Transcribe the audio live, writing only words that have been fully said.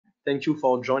Thank you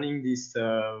for joining this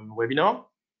webinar.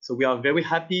 So we are very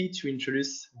happy to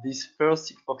introduce this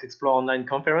first Sigfox Explore Online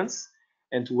conference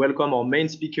and to welcome our main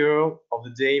speaker of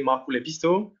the day, Markku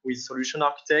Lepisto, who is solution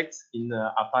architect in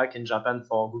APAC and Japan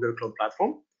for Google Cloud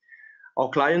Platform. Our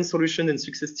client solution and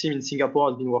success team in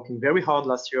Singapore has been working very hard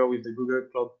last year with the Google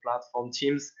Cloud Platform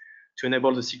teams to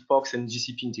enable the Sigfox and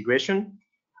GCP integration.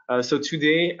 So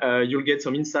today, you'll get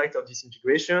some insight of this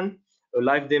integration, a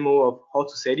live demo of how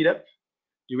to set it up.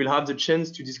 You will have the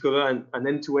chance to discover an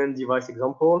end-to-end device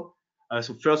example.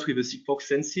 So first with the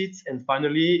Sigfox Sens'it, and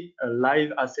finally a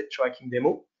live asset tracking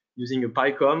demo using a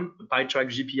Pycom, a Pytrack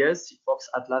GPS, Sigfox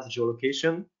Atlas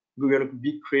Geolocation, Google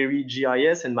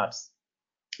BigQuery-GIS and Maps.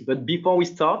 But before we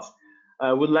start,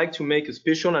 I would like to make a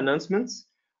special announcement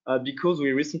because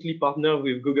we recently partnered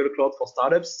with Google Cloud for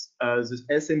Startups. The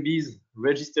SMBs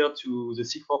registered to the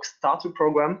Sigfox Starter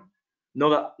program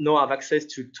now have access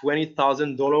to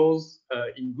 $20,000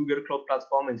 in Google Cloud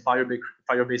Platform and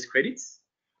Firebase credits.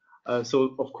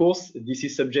 So of course, this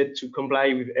is subject to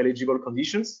comply with eligible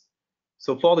conditions.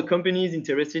 So for the companies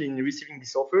interested in receiving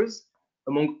these offers,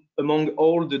 among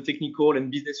all the technical and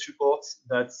business supports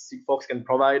that Sigfox can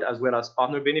provide, as well as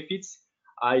partner benefits,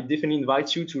 I definitely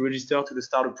invite you to register to the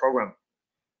Starter program.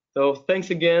 So thanks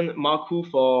again,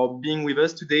 Markku, for being with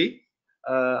us today.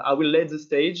 I will let the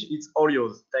stage. It's all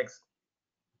yours. Thanks.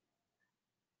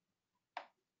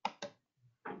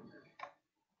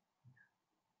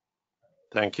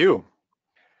 Thank you.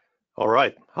 All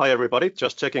right. Hi, everybody.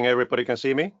 Just checking everybody can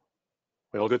see me.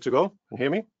 We all good to go? Can hear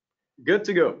me? Good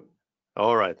to go.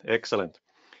 All right. Excellent.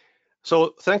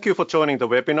 So thank you for joining the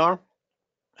webinar.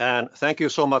 And thank you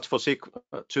so much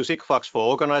to Sigfox for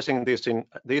organizing this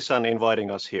and inviting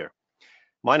us here.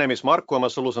 My name is Markku. I'm a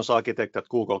solutions architect at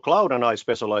Google Cloud, and I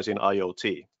specialize in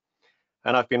IoT.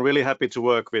 And I've been really happy to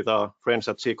work with our friends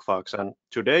at Sigfox. And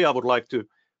today I would like to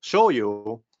show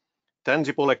you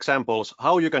tangible examples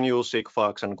how you can use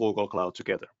Sigfox and Google Cloud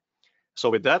together.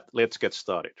 So with that, let's get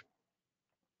started.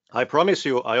 I promise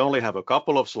you I only have a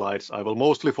couple of slides. I will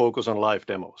mostly focus on live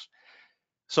demos.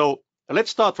 So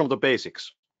let's start from the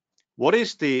basics. What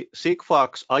is the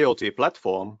Sigfox IoT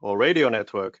platform or radio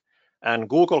network and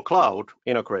Google Cloud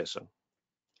integration?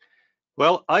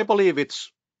 Well, I believe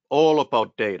it's all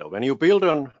about data. When you build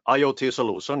an IoT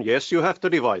solution, yes, you have the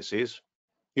devices.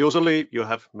 Usually you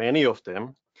have many of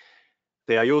them.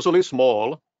 They are usually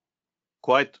small,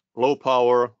 quite low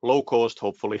power, low cost,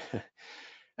 hopefully,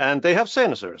 and they have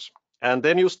sensors. And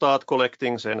then you start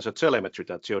collecting sensor telemetry,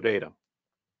 that's your data.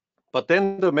 But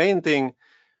then the main thing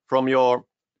from your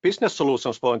business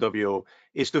solutions point of view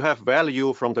is to have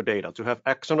value from the data, to have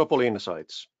actionable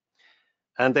insights.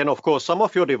 And then, of course, some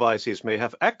of your devices may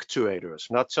have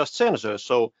actuators, not just sensors.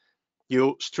 So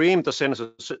you stream the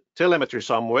sensor telemetry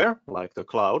somewhere, like the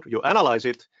cloud, you analyze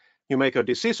it, you make a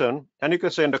decision, and you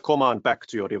can send a command back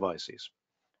to your devices.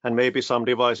 And maybe some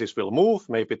devices will move,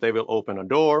 maybe they will open a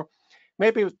door,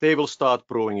 maybe they will start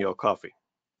brewing your coffee.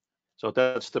 So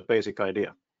that's the basic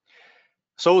idea.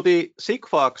 So the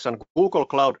Sigfox and Google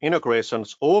Cloud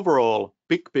integrations overall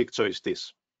big picture is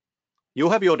this. You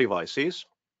have your devices,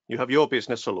 you have your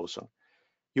business solution.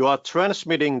 You are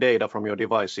transmitting data from your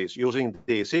devices using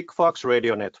the Sigfox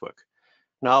radio network.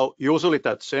 Now, usually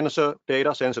that's sensor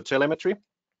data, sensor telemetry,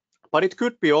 but it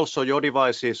could be also your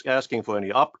devices asking for any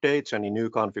updates, any new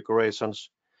configurations.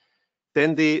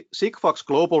 Then the Sigfox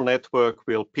global network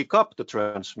will pick up the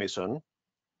transmission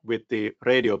with the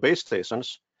radio base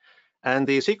stations, and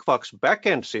the Sigfox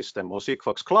backend system or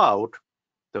Sigfox Cloud,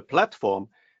 the platform,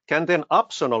 can then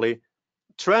optionally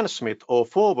transmit or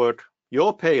forward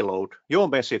your payload, your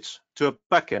message to a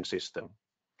backend system.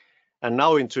 And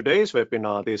now in today's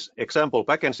webinar, this example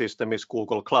backend system is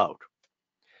Google Cloud.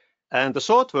 And the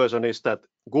short version is that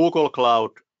Google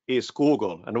Cloud is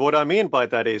Google. And what I mean by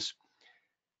that is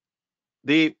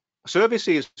the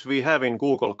services we have in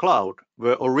Google Cloud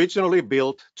were originally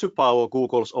built to power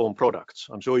Google's own products.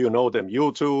 I'm sure you know them,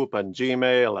 YouTube and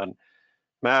Gmail and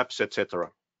Maps,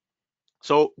 etc.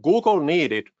 So Google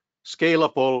needed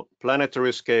scalable,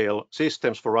 planetary scale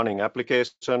systems for running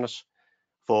applications,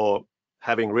 for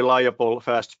having reliable,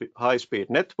 fast, high-speed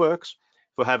networks,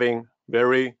 for having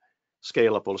very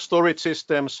scalable storage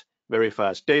systems, very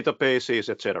fast databases,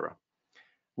 etc.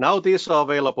 Now these are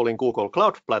available in Google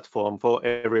Cloud Platform for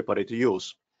everybody to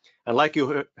use. And like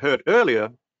you heard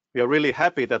earlier, we are really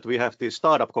happy that we have this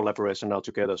startup collaboration now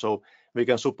together, so we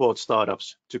can support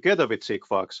startups together with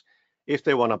Sigfox if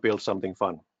they want to build something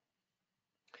fun.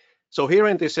 So here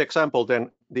in this example, then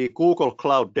the Google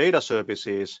Cloud data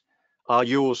services are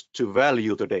used to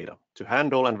value the data, to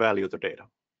handle and value the data.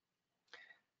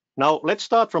 Now let's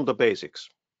start from the basics.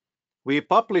 we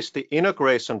published the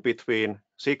integration between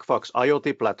Sigfox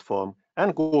IoT platform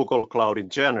and Google Cloud in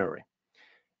January.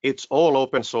 It's all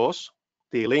open source.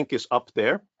 The link is up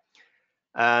there.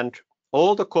 And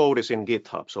all the code is in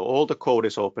GitHub, so all the code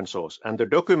is open source. And the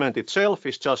document itself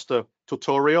is just a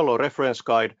tutorial or reference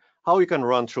guide how you can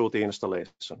run through the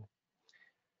installation.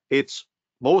 It's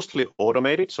mostly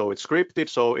automated, so it's scripted,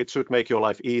 so it should make your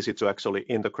life easy to actually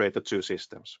integrate the two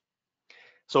systems.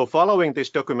 So following this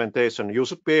documentation, you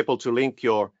should be able to link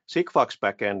your Sigfox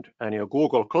backend and your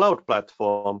Google Cloud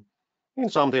platform in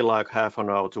something like half an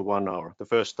hour to 1 hour, the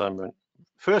first time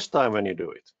when you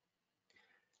do it.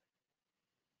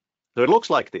 So it looks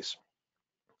like this.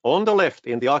 On the left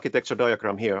in the architecture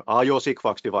diagram here are your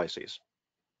Sigfox devices.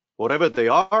 Whatever they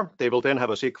are, they will then have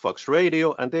a Sigfox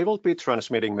radio and they will be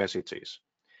transmitting messages.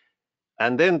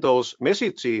 And then those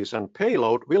messages and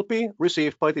payload will be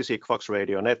received by the Sigfox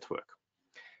radio network.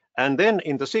 And then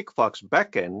in the Sigfox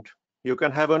backend, you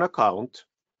can have an account.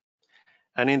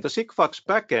 And in the Sigfox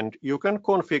backend, you can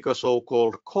configure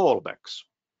so-called callbacks.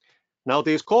 Now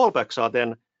these callbacks are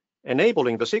then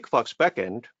enabling the Sigfox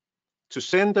backend to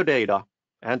send the data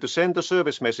and to send the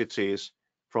service messages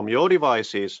from your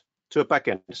devices to a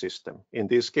backend system, in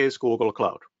this case, Google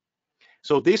Cloud.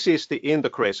 So this is the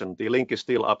integration. The link is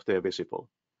still up there visible.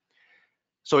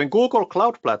 So in Google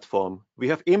Cloud Platform, we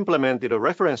have implemented a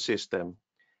reference system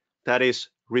that is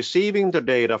receiving the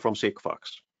data from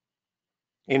Sigfox.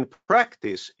 In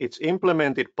practice, it's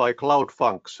implemented by Cloud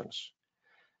Functions.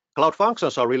 Cloud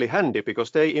Functions are really handy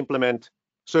because they implement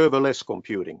serverless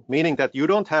computing, meaning that you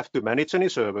don't have to manage any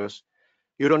servers.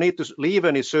 You don't need to leave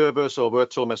any servers or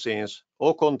virtual machines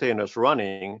or containers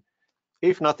running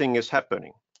if nothing is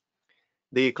happening.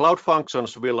 The Cloud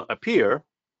Functions will appear.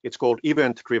 It's called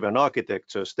event-driven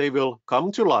architectures. They will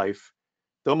come to life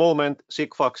the moment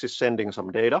Sigfox is sending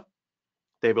some data.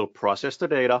 They will process the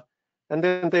data, and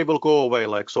then they will go away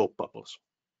like soap bubbles.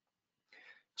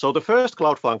 So the first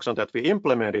Cloud Function that we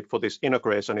implemented for this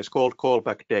integration is called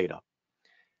callback data.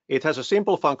 It has a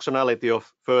simple functionality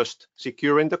of first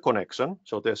securing the connection.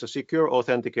 So there's a secure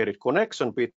authenticated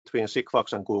connection between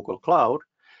Sigfox and Google Cloud,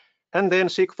 and then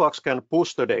Sigfox can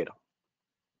push the data.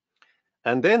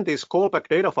 And then this callback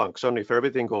data function, if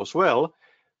everything goes well,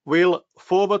 will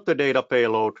forward the data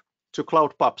payload to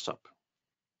Cloud PubSub.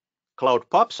 Cloud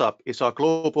PubSub is our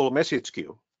global message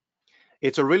queue.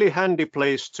 It's a really handy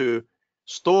place to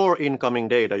store incoming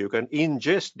data. You can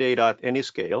ingest data at any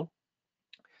scale.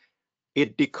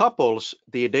 It decouples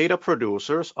the data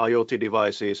producers, IoT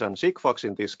devices, and Sigfox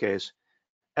in this case,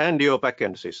 and your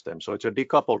backend system. So it's a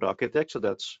decoupled architecture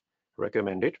that's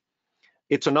recommended.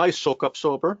 It's a nice shock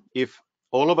absorber. If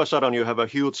all of a sudden you have a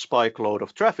huge spike load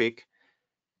of traffic,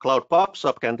 Cloud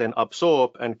PubSub can then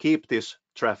absorb and keep this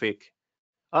traffic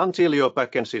until your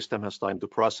backend system has time to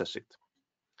process it.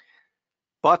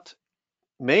 But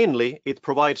mainly, it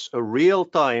provides a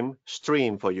real-time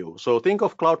stream for you. So think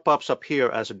of Cloud PubSub here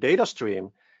as a data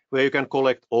stream where you can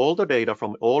collect all the data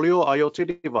from all your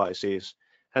IoT devices,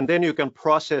 and then you can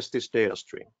process this data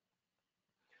stream.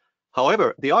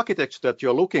 However, the architecture that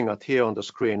you're looking at here on the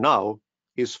screen now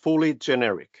is fully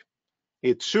generic.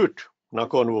 It should,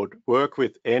 knock on wood, work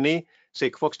with any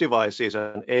Sigfox devices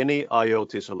and any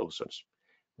IoT solutions,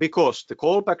 because the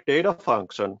callback data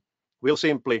function will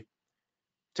simply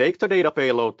take the data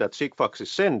payload that Sigfox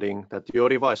is sending, that your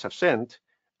device has sent,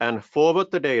 and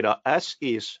forward the data as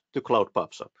is to Cloud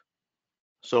PubSub.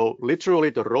 So literally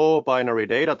the raw binary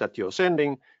data that you're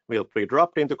sending will be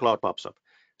dropped into Cloud PubSub.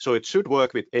 So it should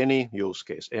work with any use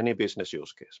case, any business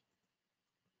use case.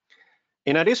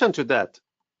 In addition to that,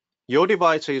 your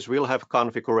devices will have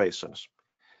configurations.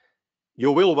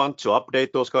 You will want to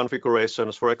update those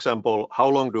configurations. For example, how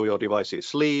long do your devices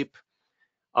sleep?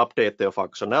 Update their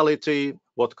functionality,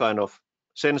 what kind of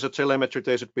sensor telemetry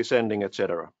they should be sending,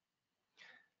 etc.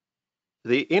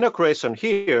 The integration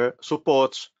here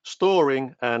supports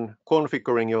storing and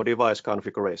configuring your device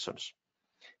configurations.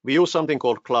 We use something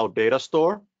called Cloud Data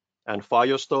Store and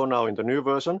Firestore now in the new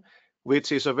version,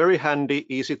 which is a very handy,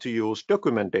 easy to use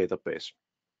document database,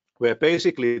 where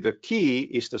basically the key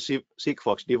is the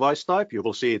Sigfox device type. You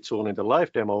will see it soon in the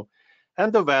live demo,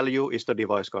 and the value is the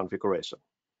device configuration.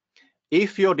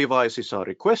 If your devices are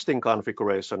requesting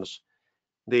configurations,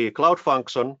 the Cloud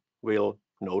function will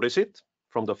notice it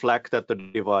from the flag that the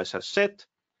device has set,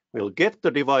 will get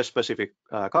the device-specific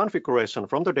configuration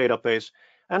from the database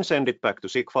and send it back to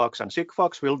Sigfox, and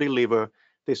Sigfox will deliver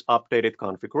this updated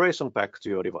configuration back to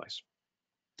your device.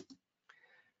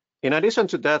 In addition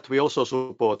to that, we also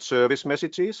support service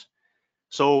messages.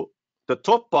 So the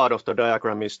top part of the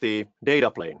diagram is the data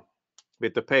plane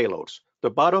with the payloads. The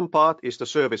bottom part is the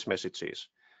service messages.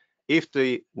 if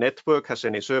the network has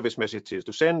any service messages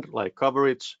to send, like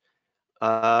coverage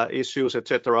issues,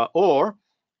 etc., or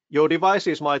your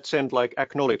devices might send like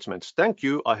acknowledgements. Thank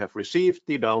you, I have received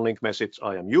the downlink message.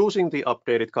 I am using the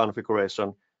updated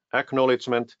configuration.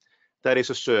 Acknowledgement, that is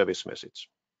a service message.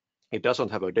 It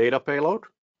doesn't have a data payload.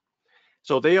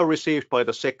 So they are received by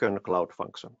the second cloud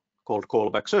function called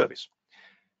callback service.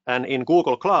 And in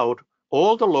Google Cloud,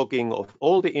 all the logging of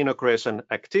all the integration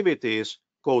activities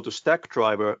go to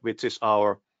Stackdriver, which is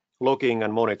our logging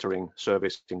and monitoring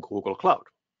service in Google Cloud.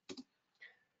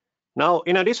 Now,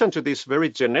 in addition to this very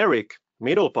generic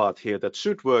middle part here that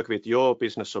should work with your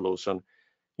business solution,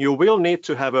 you will need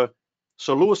to have a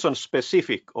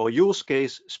solution-specific or use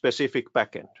case-specific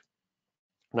backend.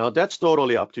 Now, that's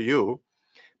totally up to you,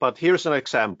 but here's an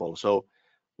example. So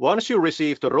once you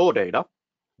receive the raw data,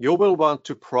 you will want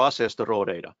to process the raw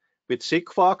data. With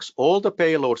Sigfox, all the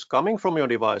payloads coming from your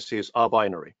devices are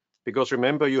binary, because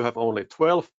remember, you have only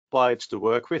 12 bytes to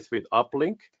work with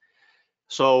uplink.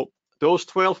 So those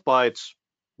 12 bytes,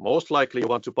 most likely you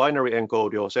want to binary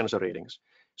encode your sensor readings.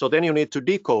 So then you need to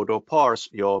decode or parse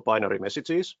your binary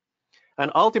messages.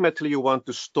 And ultimately, you want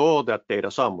to store that data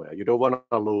somewhere. You don't want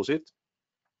to lose it.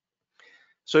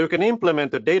 So you can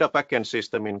implement the data backend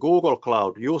system in Google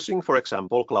Cloud using, for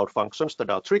example, cloud functions that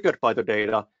are triggered by the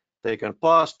data. They can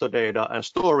parse the data and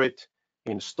store it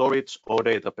in storage or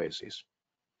databases.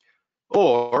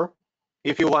 Or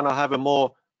if you want to have a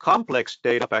more complex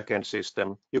data backend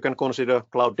system, you can consider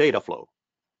Cloud Dataflow.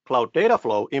 Cloud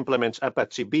Dataflow implements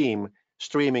Apache Beam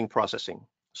streaming processing.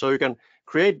 So you can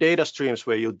create data streams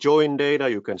where you join data,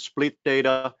 you can split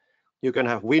data, you can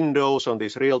have windows on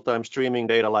this real-time streaming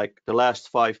data like the last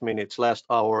 5 minutes, last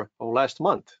hour, or last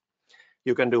month.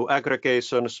 You can do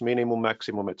aggregations, minimum,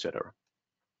 maximum, etc.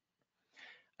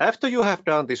 After you have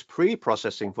done this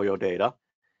pre-processing for your data,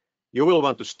 you will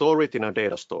want to store it in a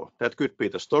data store. That could be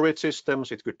the storage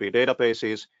systems, it could be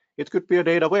databases, it could be a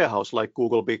data warehouse like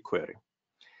Google BigQuery.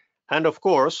 And of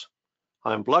course,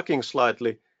 I'm blocking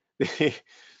slightly, the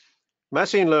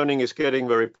machine learning is getting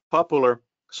very popular.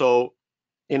 So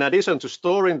in addition to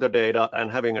storing the data and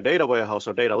having a data warehouse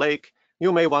or data lake,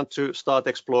 you may want to start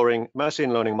exploring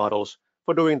machine learning models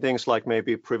for doing things like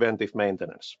maybe preventive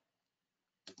maintenance.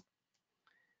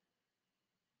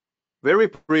 Very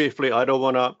briefly, I don't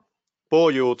want to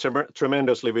bore you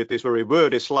tremendously with this very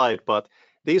wordy slide, but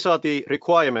these are the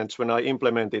requirements when I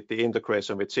implemented the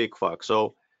integration with Sigfox.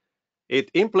 So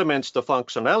it implements the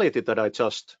functionality that I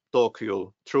just talked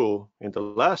you through in the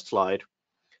last slide,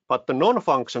 but the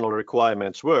non-functional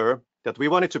requirements were that we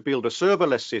wanted to build a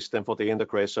serverless system for the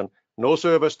integration, no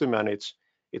servers to manage.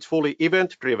 It's fully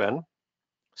event-driven,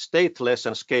 stateless,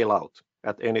 and scale out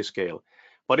at any scale.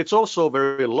 But it's also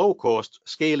very low cost,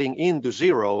 scaling into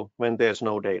zero when there's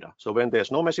no data. So when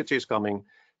there's no messages coming,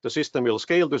 the system will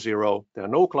scale to zero. There are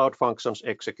no cloud functions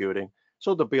executing,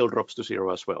 so the bill drops to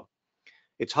zero as well.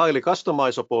 It's highly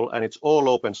customizable and it's all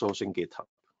open source in GitHub.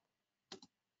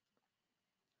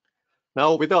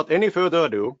 Now, without any further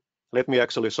ado, let me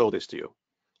actually show this to you.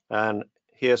 And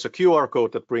here's a QR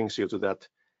code that brings you to that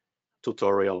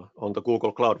tutorial on the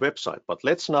Google Cloud website. But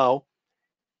let's now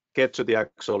get to the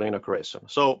actual integration.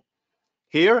 So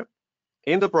here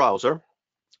in the browser,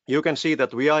 you can see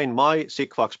that we are in my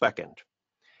Sigfox backend.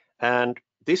 And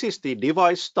this is the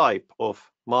device type of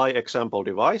my example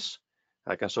device.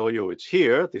 I can show you it's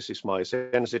here. This is my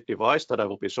Sens'it device that I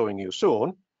will be showing you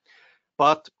soon.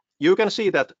 But you can see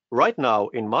that right now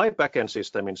in my backend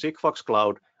system in Sigfox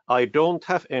Cloud, I don't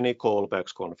have any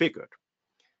callbacks configured.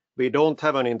 We don't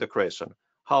have an integration.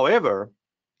 However,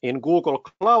 in Google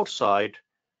Cloud side,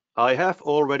 I have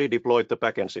already deployed the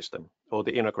backend system or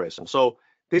the integration. So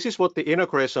this is what the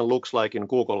integration looks like in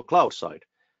Google Cloud side.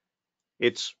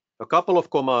 It's a couple of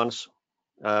commands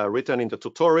written in the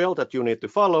tutorial that you need to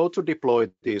follow to deploy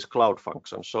these cloud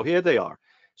functions. So here they are.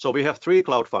 So we have 3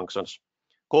 cloud functions.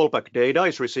 Callback data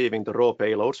is receiving the raw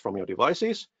payloads from your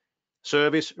devices.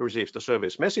 Service receives the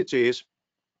service messages.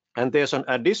 And there's an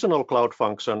additional cloud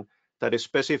function that is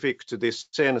specific to this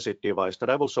Sens'it device that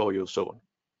I will show you soon.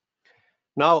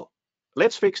 Now,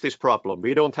 let's fix this problem.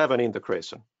 We don't have an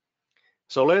integration.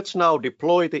 So let's now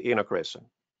deploy the integration.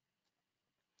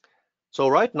 So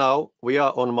right now, we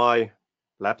are on my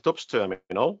laptop's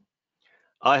terminal.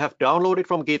 I have downloaded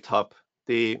from GitHub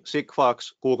the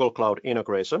Sigfox Google Cloud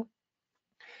integration.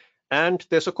 And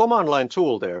there's a command line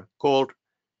tool there called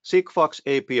Sigfox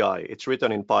API. It's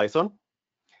written in Python.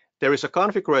 There is a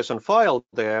configuration file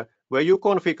there where you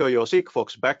configure your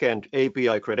Sigfox backend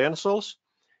API credentials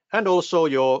and also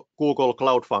your Google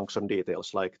Cloud Function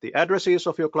details, like the addresses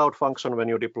of your Cloud Function when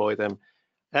you deploy them,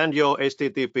 and your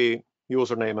HTTP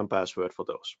username and password for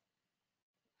those.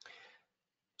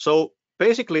 So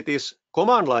basically this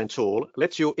command line tool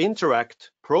lets you interact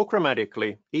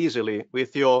programmatically easily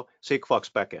with your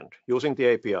Sigfox backend using the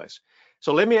APIs.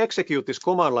 So let me execute this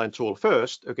command line tool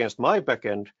first against my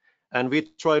backend, and we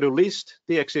try to list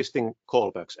the existing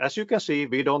callbacks. As you can see,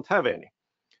 we don't have any.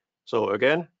 So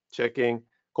again, checking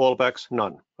callbacks,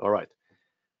 none. All right.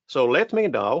 So let me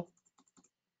now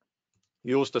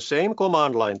use the same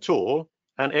command line tool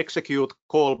and execute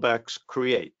callbacks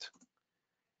create.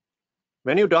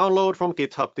 When you download from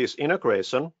GitHub this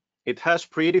integration, it has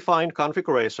predefined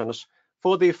configurations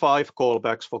for the 5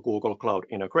 callbacks for Google Cloud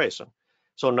integration.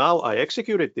 So now I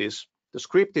executed this. The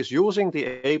script is using the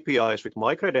APIs with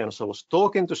my credentials,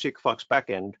 talking to Sigfox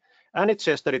backend, and it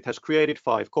says that it has created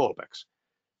 5 callbacks.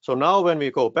 So now when we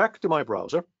go back to my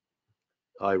browser,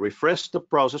 I refresh the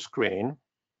browser screen.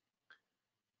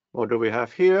 What do we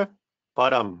have here?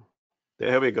 Badam.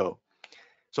 There we go.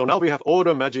 So now we have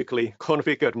auto-magically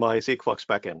configured my Sigfox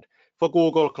backend for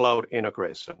Google Cloud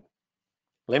integration.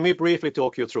 Let me briefly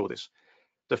talk you through this.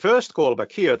 The first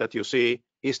callback here that you see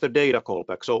is the data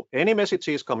callback. So any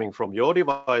messages coming from your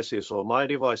devices or my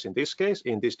device in this case,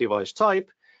 in this device type,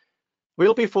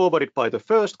 will be forwarded by the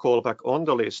first callback on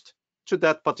the list to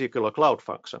that particular cloud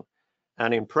function.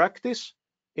 And in practice,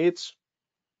 it's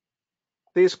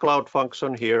this cloud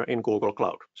function here in Google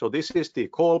Cloud. So this is the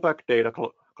callback data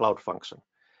cloud function.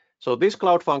 So this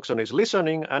cloud function is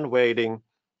listening and waiting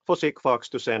for Sigfox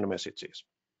to send messages.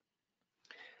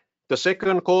 The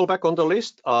second callback on the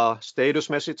list are status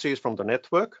messages from the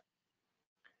network.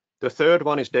 The third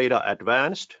one is data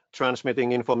advanced,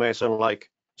 transmitting information like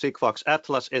Sigfox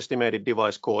Atlas estimated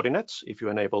device coordinates, if you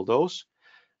enable those.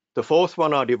 The fourth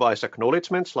one are device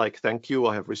acknowledgements, like thank you,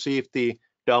 I have received the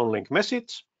downlink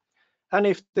message. And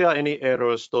if there are any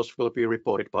errors, those will be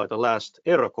reported by the last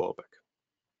error callback.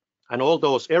 And all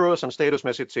those errors and status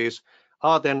messages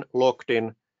are then logged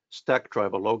in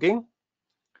Stackdriver logging.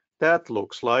 That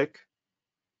looks like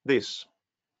this.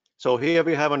 So here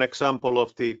we have an example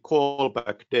of the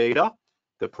callback data,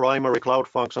 the primary cloud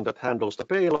function that handles the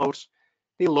payloads,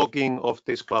 the logging of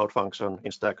this cloud function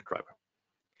in Stackdriver.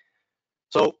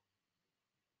 So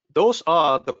those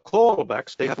are the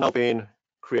callbacks. They have now been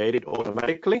created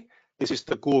automatically. This is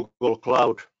the Google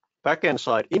Cloud backend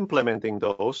side implementing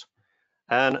those.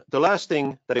 And the last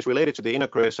thing that is related to the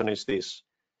integration is this,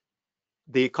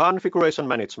 the configuration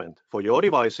management for your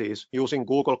devices using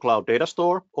Google Cloud Data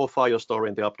Store or Firestore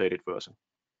in the updated version.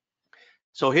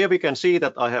 So here we can see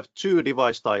that I have 2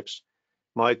 device types,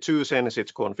 my 2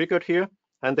 Sens'its configured here,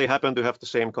 and they happen to have the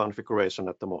same configuration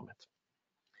at the moment.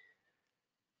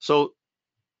 So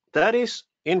that is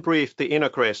in brief the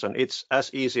integration. It's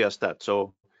as easy as that.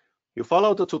 So you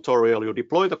follow the tutorial, you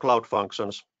deploy the cloud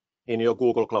functions. In your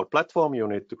Google Cloud platform, you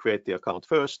need to create the account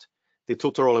first. The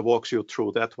tutorial walks you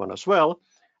through that one as well.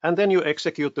 And then you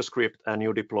execute the script and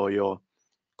you deploy your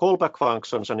callback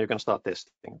functions and you can start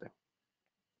testing them.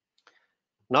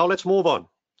 Now let's move on.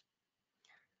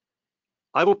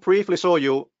 I will briefly show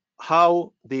you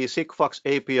how the Sigfox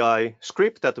API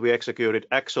script that we executed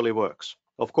actually works.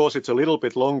 Of course, it's a little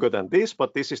bit longer than this,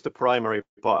 but this is the primary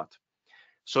part.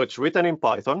 So it's written in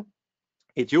Python.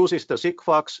 It uses the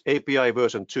Sigfox API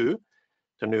version 2,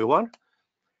 the new one.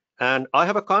 And I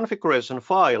have a configuration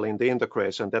file in the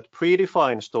integration that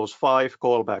predefines those 5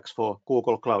 callbacks for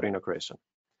Google Cloud integration.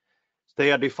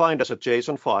 They are defined as a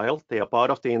JSON file. They are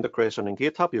part of the integration in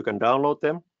GitHub. You can download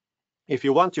them. If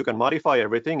you want, you can modify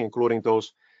everything, including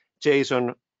those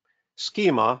JSON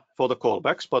schema for the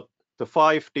callbacks, but the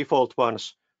 5 default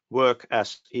ones work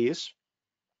as is.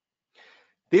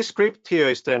 This script here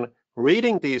is then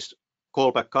reading these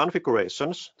callback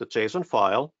configurations, the JSON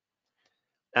file,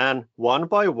 and one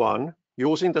by one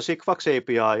using the Sigfox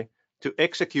API to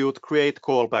execute create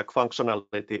callback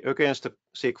functionality against the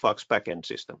Sigfox backend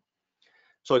system.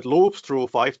 So it loops through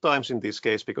 5 times in this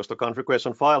case because the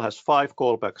configuration file has 5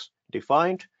 callbacks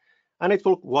defined, and it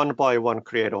will one by one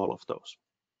create all of those.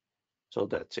 So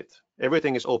that's it.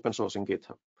 Everything is open source in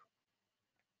GitHub.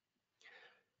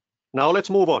 Now let's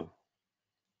move on.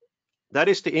 That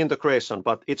is the integration,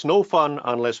 but it's no fun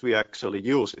unless we actually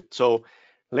use it. So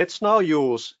let's now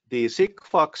use the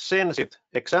Sigfox Sens'it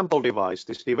example device,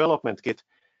 this development kit,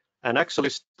 and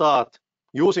actually start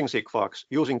using Sigfox,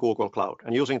 using Google Cloud,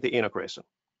 and using the integration.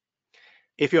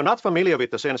 If you're not familiar with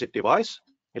the Sens'it device,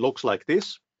 it looks like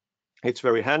this. It's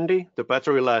very handy. The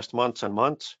battery lasts months and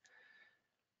months.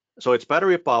 So it's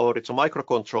battery powered. It's a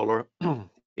microcontroller.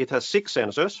 It has 6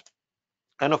 sensors,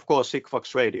 and of course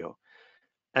Sigfox radio.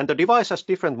 And the device has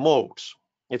different modes.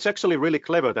 It's actually really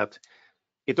clever that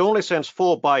it only sends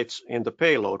 4 bytes in the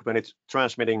payload when it's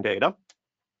transmitting data,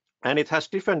 and it has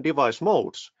different device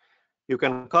modes. you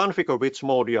can configure which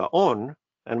mode you are on,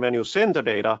 and when you send the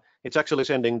data, it's actually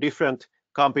sending different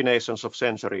combinations of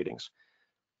sensor readings.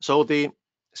 So the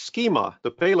schema,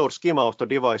 the payload schema of the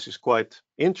device is quite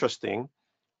interesting,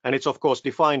 and it's of course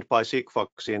defined by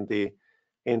Sigfox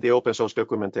in the open source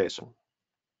documentation.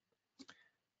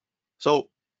 So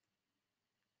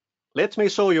let me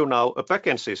show you now a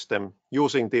backend system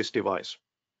using this device.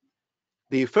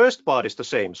 The first part is the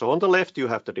same. So on the left, you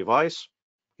have the device,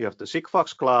 you have the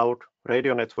Sigfox Cloud,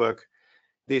 radio network,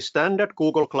 the standard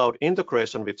Google Cloud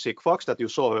integration with Sigfox that you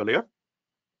saw earlier.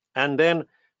 And then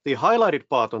the highlighted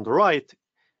part on the right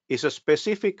is a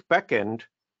specific backend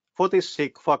for this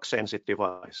Sigfox Sens'it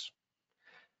device.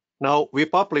 Now, we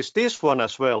published this one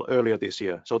as well earlier this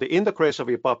year. So the integration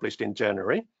we published in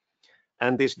January,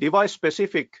 and this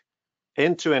device-specific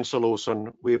end-to-end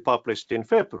solution we published in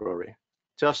February,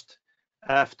 just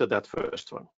after that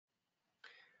first one.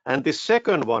 And the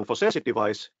second one for Sens'it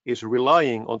device is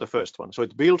relying on the first one. So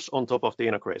it builds on top of the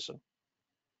integration.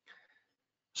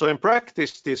 So in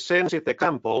practice, this Sens'it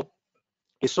example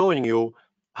is showing you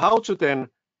how to then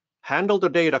handle the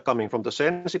data coming from the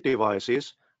Sens'it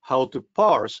devices, how to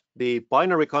parse the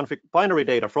binary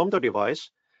data from the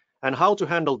device, and how to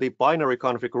handle the binary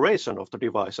configuration of the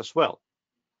device as well.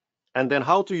 And then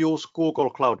how to use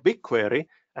Google Cloud BigQuery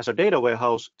as a data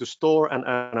warehouse to store and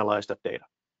analyze that data.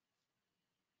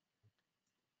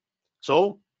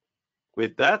 So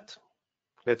with that,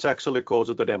 let's actually go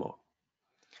to the demo.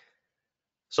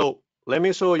 So let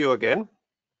me show you again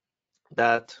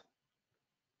that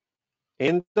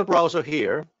in the browser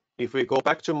here, if we go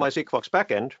back to my Sigfox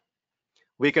backend,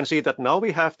 we can see that now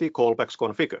we have the callbacks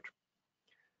configured.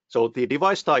 So the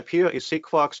device type here is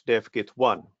Sigfox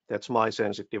DevKit1. That's my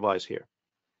Sens'it device here.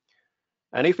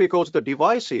 And if we go to the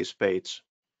devices page,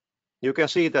 you can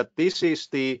see that this is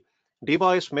the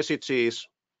device messages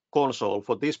console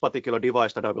for this particular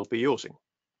device that I will be using.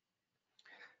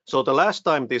 So the last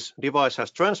time this device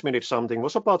has transmitted something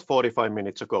was about 45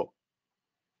 minutes ago.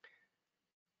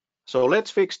 So let's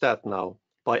fix that now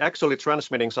by actually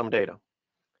transmitting some data.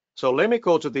 So let me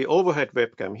go to the overhead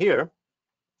webcam here,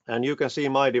 and you can see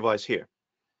my device here.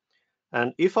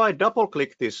 And if I double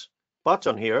click this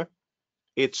button here,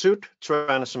 it should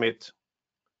transmit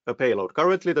a payload.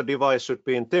 Currently the device should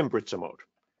be in temperature mode.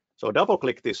 So double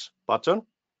click this button,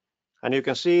 and you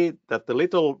can see that the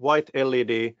little white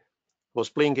LED was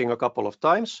blinking a couple of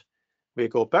times. We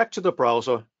go back to the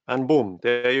browser, and boom,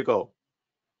 there you go.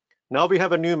 Now we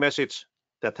have a new message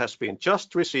that has been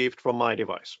just received from my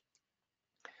device.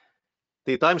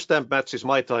 The timestamp matches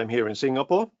my time here in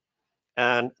Singapore,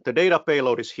 and the data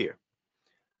payload is here.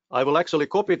 I will actually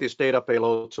copy this data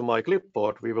payload to my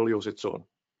clipboard. We will use it soon.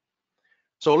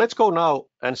 So let's go now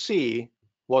and see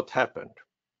what happened.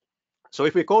 So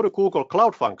if we go to Google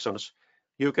Cloud Functions,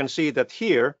 you can see that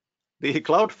here the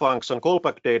Cloud Function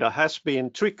callback data has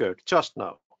been triggered just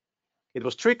now. It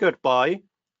was triggered by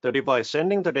the device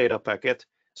sending the data packet,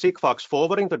 Sigfox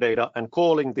forwarding the data, and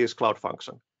calling this Cloud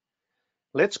Function.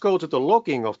 Let's go to the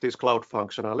logging of this Cloud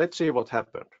Function and let's see what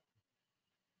happened.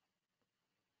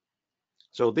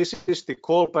 So this is the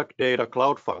callback data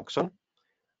Cloud Function.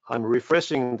 I'm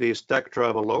refreshing these stack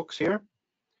driver logs here,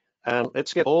 and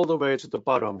let's get all the way to the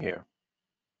bottom here.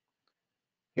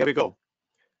 Here we go.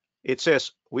 It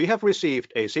says we have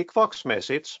received a Sigfox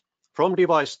message from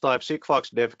device type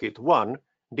Sigfox DevKit1,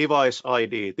 device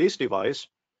ID this device,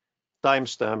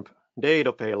 timestamp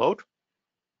data payload,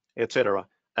 etc.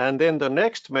 And then the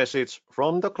next message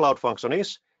from the Cloud Function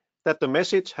is that the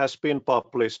message has been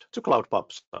published to Cloud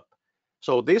PubSub.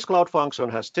 So this Cloud Function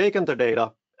has taken the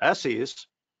data as is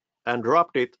and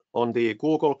dropped it on the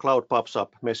Google Cloud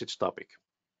PubSub message topic.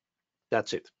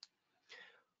 That's it.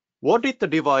 What did the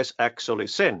device actually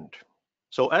send?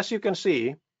 So as you can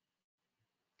see,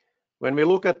 when we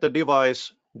look at the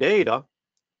device data,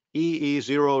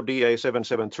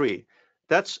 EE0DA773,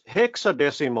 that's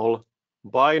hexadecimal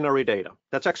binary data.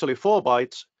 That's actually 4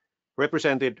 bytes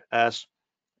represented as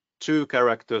 2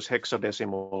 characters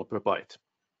hexadecimal per byte.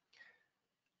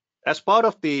 As part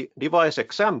of the device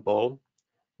example,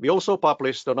 we also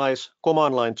published a nice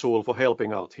command line tool for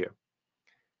helping out here.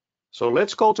 So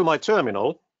let's go to my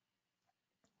terminal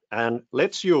and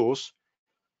let's use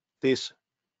this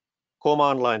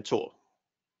command line tool.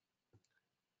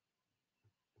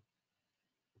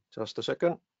 Just a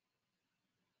second.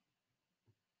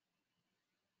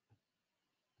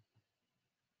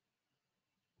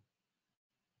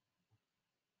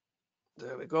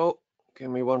 There we go. Give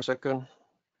me 1 second.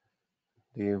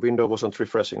 The window wasn't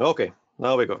refreshing. Okay,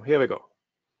 now we go. Here we go.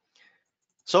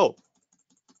 So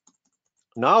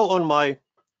now on my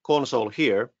console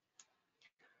here,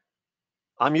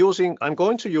 I'm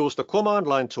going to use the command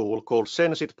line tool called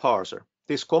Sens'it parser.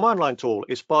 This command line tool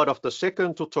is part of the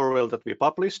second tutorial that we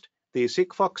published, the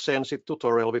Sigfox Sens'it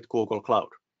tutorial with Google Cloud.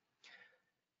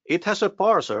 It has a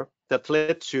parser that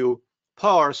lets you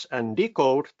parse and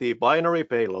decode the binary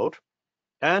payload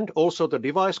and also the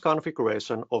device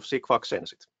configuration of Sigfox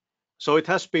Sens'it. So it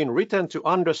has been written to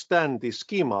understand the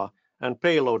schema and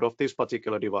payload of this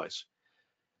particular device.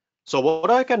 So what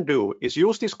I can do is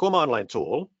use this command line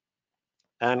tool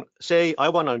and say I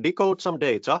want to decode some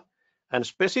data, and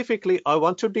specifically I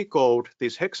want to decode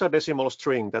this hexadecimal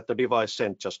string that the device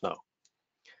sent just now.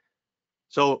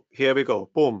 So here we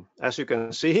go, boom. As you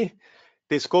can see,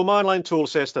 this command line tool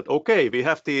says that, okay, we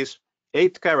have these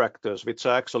 8 characters, which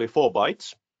are actually 4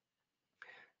 bytes.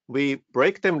 We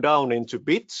break them down into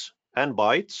bits and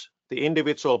bytes. The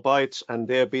individual bytes and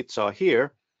their bits are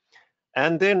here.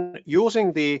 And then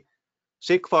using the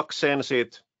Sigfox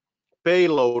Sens'it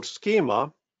payload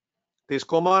schema, this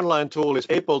command line tool is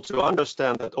able to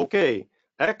understand that, okay,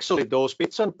 actually those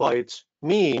bits and bytes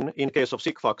mean, in case of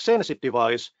Sigfox Sens'it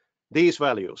device, these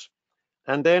values.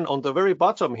 And then on the very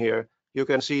bottom here, you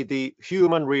can see the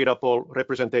human readable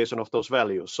representation of those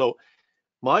values. So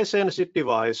my Sens'it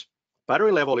device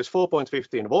battery level is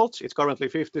 4.15 volts. It's currently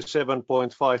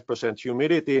 57.5%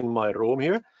 humidity in my room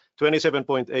here,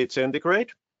 27.8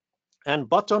 centigrade. And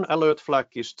button alert flag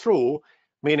is true,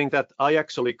 meaning that I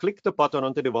actually click the button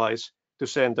on the device to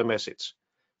send the message.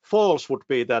 False would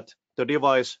be that the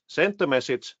device sent the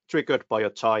message triggered by a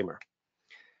timer.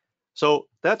 So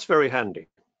that's very handy.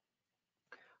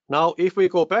 Now, if we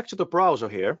go back to the browser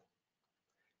here,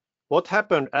 what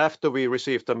happened after we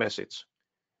received the message?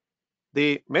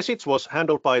 The message was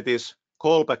handled by this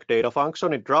callback data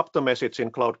function. It dropped the message in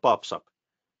Cloud Pops Up.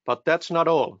 But that's not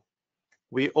all.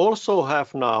 We also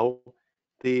have now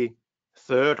the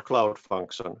third cloud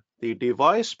function, the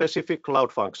device-specific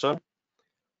cloud function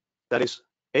that is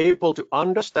able to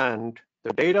understand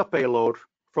the data payload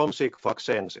from Sigfox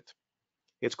Sens'it.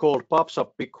 It's called Pops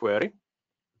Up BigQuery.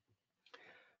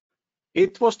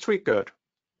 It was triggered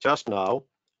just now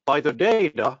by the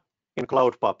data in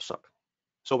Cloud Pops Up.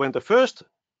 So when the first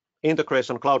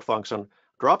integration cloud function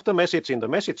dropped the message in the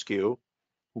message queue,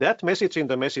 that message in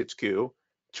the message queue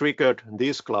triggered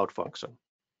this cloud function.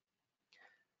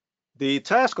 The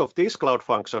task of this cloud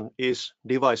function is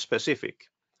device specific.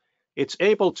 It's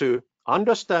able to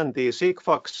understand the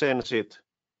Sigfox Sens'it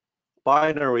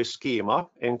binary schema,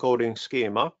 encoding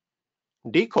schema,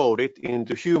 decode it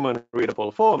into human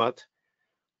readable format,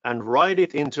 and write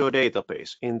it into a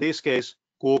database, in this case,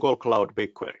 Google Cloud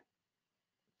BigQuery.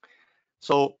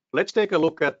 So let's take a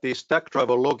look at the stack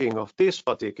driver logging of this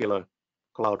particular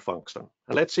cloud function,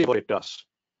 and let's see what it does.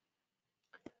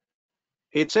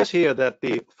 It says here that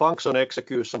the function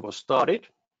execution was started.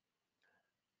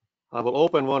 I will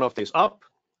open one of these up.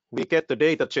 We get the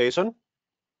data JSON.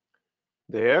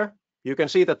 There, you can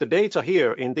see that the data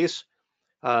here in this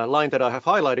line that I have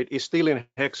highlighted is still in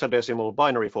hexadecimal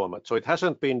binary format, so it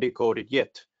hasn't been decoded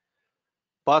yet.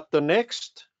 But the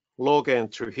next log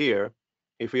entry here,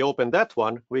 if we open that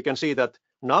one, we can see that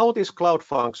now this cloud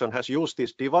function has used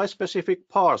this device-specific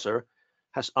parser,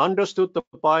 has understood the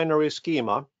binary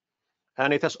schema,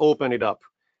 and it has opened it up.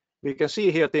 We can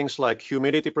see here things like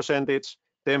humidity percentage,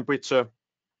 temperature,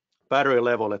 battery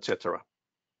level, etc.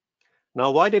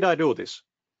 Now, why did I do this?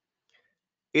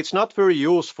 It's not very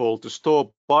useful to store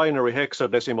binary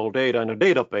hexadecimal data in a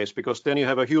database, because then you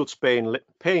have a huge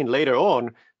pain later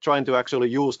on trying to actually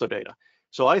use the data.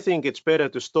 So I think it's better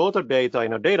to store the data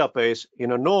in a database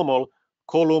in a normal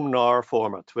columnar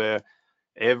format, where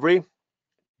every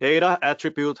data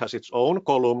attribute has its own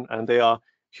column and they are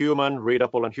human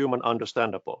readable and human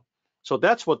understandable. So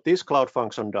that's what this cloud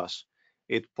function does.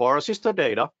 It parses the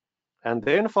data, and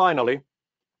then finally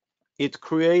it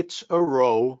creates a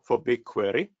row for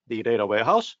BigQuery, the data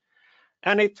warehouse,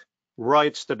 and it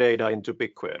writes the data into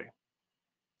BigQuery.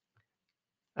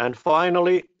 And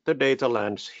finally, the data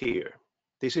lands here.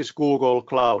 This is Google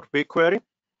Cloud BigQuery.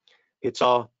 It's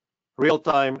a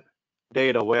real-time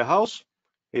data warehouse.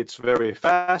 It's very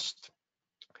fast.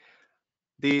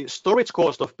 The storage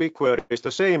cost of BigQuery is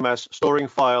the same as storing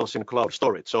files in cloud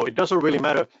storage. So it doesn't really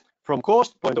matter from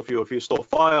cost point of view if you store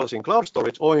files in cloud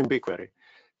storage or in BigQuery.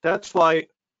 That's why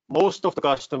most of the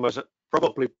customers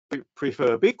probably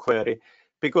prefer BigQuery,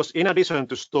 because in addition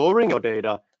to storing your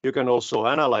data, you can also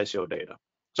analyze your data.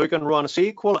 So you can run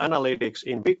SQL analytics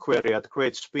in BigQuery at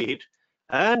great speed.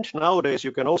 And nowadays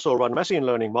you can also run machine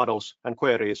learning models and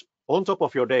queries on top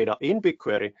of your data in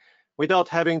BigQuery without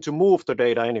having to move the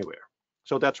data anywhere.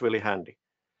 So that's really handy.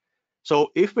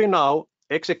 So if we now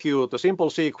execute a simple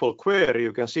SQL query,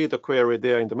 you can see the query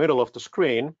there in the middle of the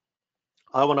screen.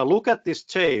 I want to look at this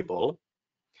table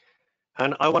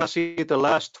and I want to see the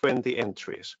last 20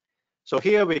 entries. So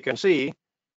here we can see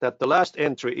that the last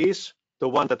entry is the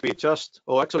one that we just,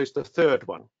 or actually it's the third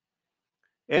one.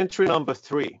 Entry number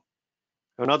 3,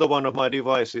 another one of my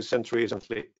devices sent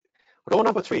recently. Row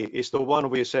number 3 is the one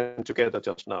we sent together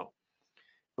just now.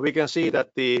 We can see that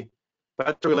the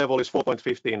battery level is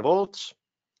 4.15 volts,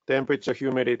 temperature,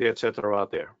 humidity, etc. are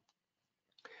there.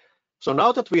 So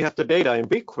now that we have the data in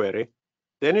BigQuery,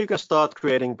 then you can start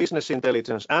creating business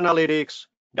intelligence analytics,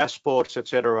 dashboards,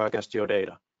 etc. against your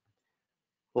data.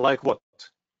 Like what?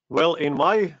 Well, in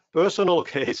my personal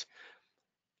case,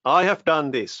 I have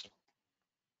done this.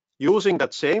 Using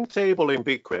that same table in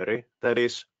BigQuery that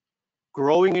is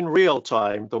growing in real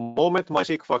time the moment my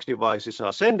Sigfox devices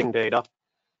are sending data,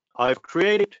 I've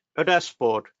created a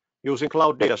dashboard using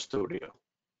Cloud Data Studio.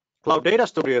 Cloud Data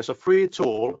Studio is a free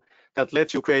tool that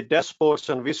lets you create dashboards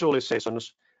and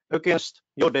visualizations against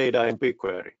your data in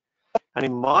BigQuery. And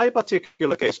in my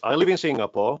particular case, I live in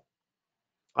Singapore.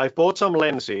 I've bought some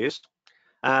lenses,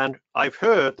 and I've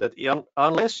heard that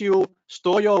unless you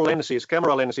store your lenses,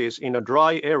 camera lenses, in a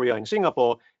dry area in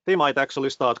Singapore, they might actually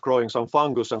start growing some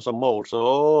fungus and some mold.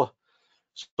 So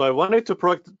I wanted to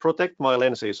protect my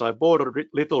lenses. I bought a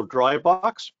little dry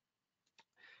box.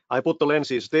 I put the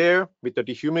lenses there with the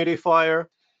dehumidifier,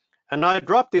 and I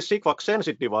dropped this Sigfox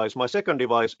Sens'it device, my second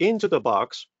device, into the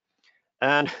box.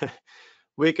 And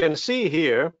we can see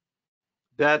here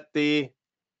that the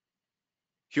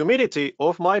humidity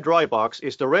of my dry box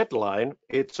is the red line.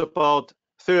 It's about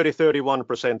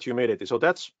 30-31% humidity, so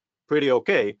that's pretty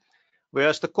okay.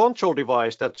 Whereas the control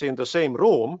device that's in the same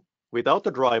room without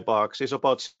the dry box is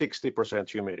about 60%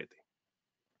 humidity.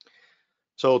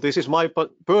 So this is my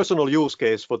personal use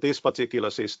case for this particular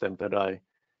system that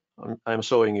I'm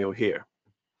showing you here.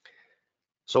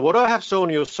 So what I have shown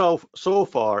you so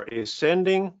far is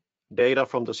sending data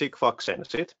from the Sigfox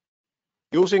Sens'it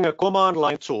using a command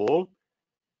line tool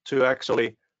to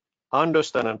actually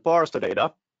understand and parse the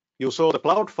data. You saw the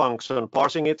cloud function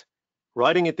parsing it,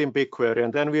 writing it in BigQuery,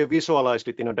 and then we visualized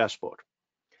it in a dashboard.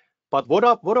 But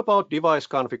what about device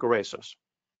configurations?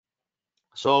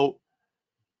 So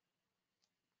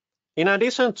in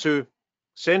addition to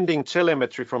sending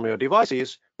telemetry from your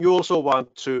devices, you also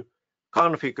want to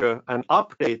configure and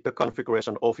update the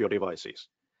configuration of your devices.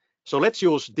 So let's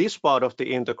use this part of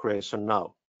the integration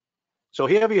now. So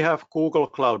here we have Google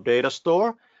Cloud Data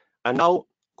Store, and now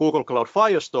Google Cloud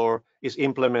Firestore is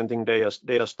implementing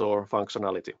data store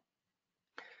functionality.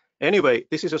 Anyway,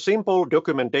 this is a simple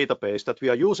document database that we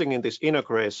are using in this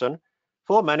integration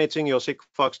for managing your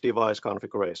Sigfox device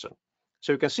configuration.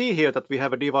 So you can see here that we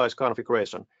have a device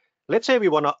configuration. Let's say we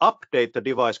want to update the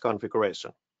device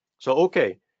configuration. So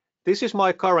okay, this is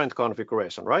my current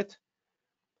configuration, right?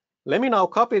 Let me now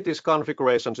copy this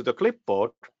configuration to the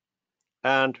clipboard,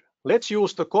 and let's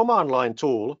use the command line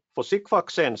tool for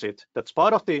Sigfox Sens'it that's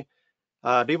part of the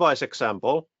device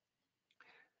example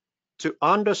to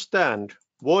understand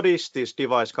what is this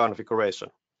device configuration.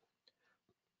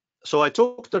 So I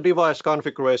took the device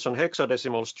configuration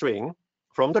hexadecimal string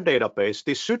from the database.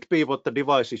 This should be what the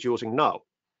device is using now.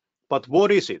 But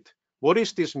what is it? What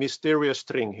is this mysterious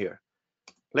string here?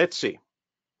 Let's see.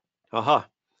 Aha.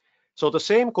 So the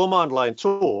same command line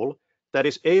tool that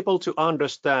is able to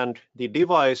understand the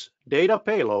device data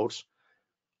payloads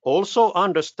also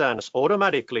understands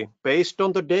automatically, based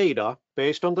on the data,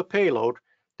 based on the payload,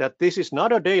 that this is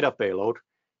not a data payload.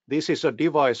 This is a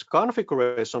device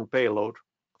configuration payload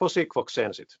for Sigfox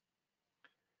Sens'it.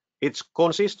 It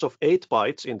consists of 8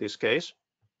 bytes in this case.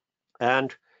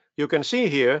 And you can see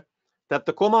here that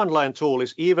the command line tool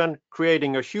is even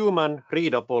creating a human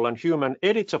readable and human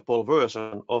editable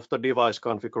version of the device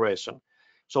configuration.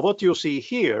 So what you see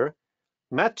here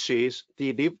matches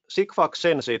the Sigfox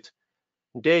Sens'it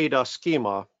data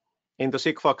schema in the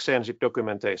Sigfox Sens'it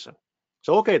documentation.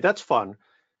 So okay, that's fun.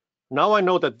 Now I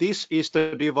know that this is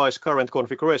the device current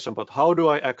configuration, but how do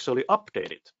I actually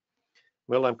update it?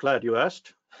 Well, I'm glad you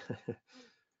asked.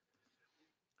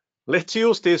 Let's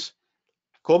use this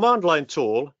command line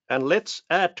tool and let's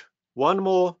add one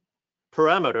more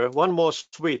parameter, one more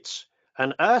switch,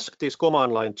 and ask this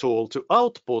command line tool to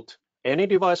output any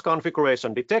device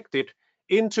configuration detected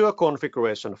into a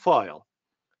configuration file.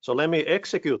 So let me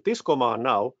execute this command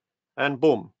now, and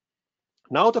boom.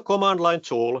 Now the command line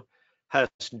tool has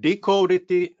decoded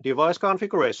the device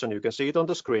configuration. You can see it on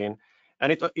the screen,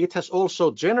 and it has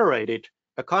also generated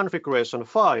a configuration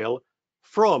file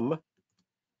from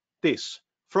this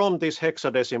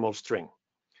hexadecimal string.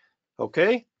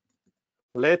 Okay,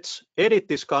 let's edit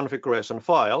this configuration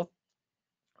file.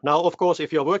 Now, of course,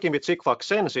 if you're working with Sigfox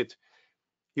Sens'it,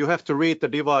 you have to read the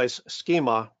device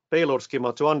schema, payload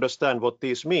schema, to understand what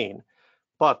these mean.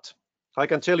 But I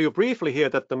can tell you briefly here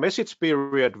that the message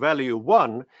period value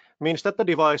 1 means that the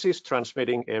device is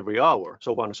transmitting every hour,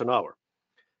 so once an hour.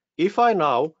 If I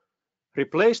now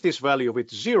replace this value with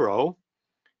 0,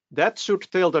 that should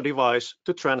tell the device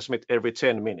to transmit every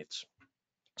 10 minutes.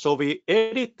 So we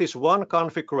edit this one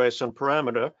configuration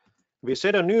parameter, we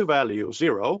set a new value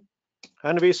 0,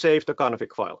 and we save the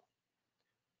config file.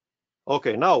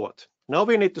 Okay, now what? Now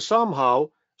we need to somehow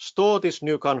store this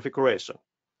new configuration.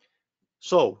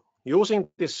 So using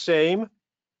this same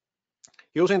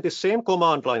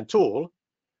command line tool,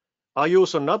 I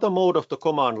use another mode of the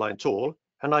command line tool,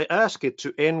 and I ask it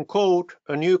to encode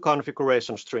a new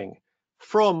configuration string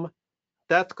from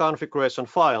that configuration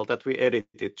file that we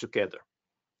edited together.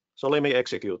 So let me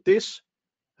execute this,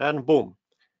 and boom.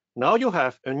 Now you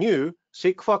have a new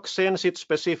Sigfox Sens'it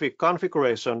specific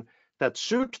configuration that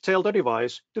should tell the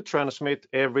device to transmit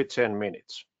every 10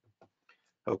 minutes.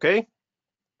 Okay?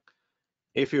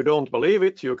 If you don't believe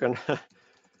it, you can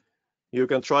you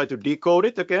can try to decode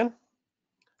it again.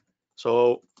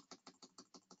 So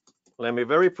let me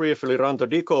very briefly run the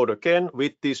decode again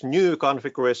with this new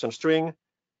configuration string,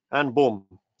 and boom.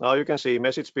 Now you can see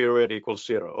message period equals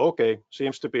 0. Okay,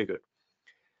 seems to be good.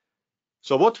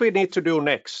 So what we need to do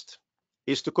next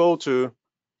is to go to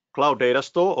Cloud Data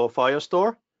Store or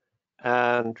Firestore,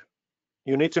 and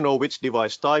you need to know which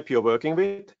device type you're working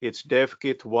with. It's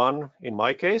DevKit1 in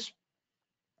my case.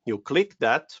 You click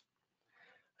that,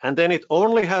 and then it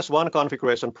only has one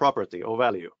configuration property or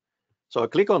value. So I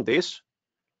click on this.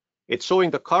 It's showing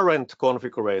the current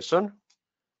configuration,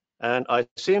 and I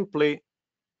simply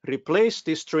replace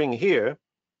this string here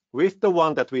with the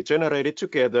one that we generated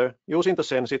together using the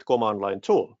Sens'it command line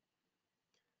tool.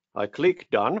 I click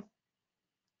Done,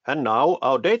 and now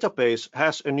our database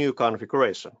has a new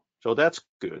configuration. So that's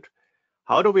good.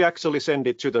 How do we actually send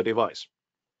it to the device?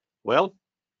 Well,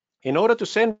 in order to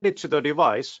send it to the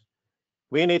device,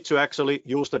 we need to actually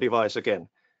use the device again.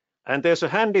 And there's a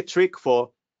handy trick for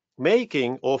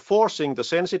making or forcing the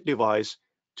Sens'it device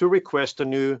to request a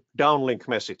new downlink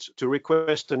message, to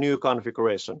request a new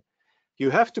configuration. You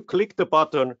have to click the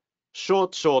button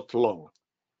short, long.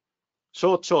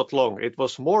 Short, long. It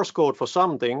was Morse code for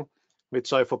something,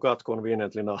 which I forgot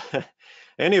conveniently now.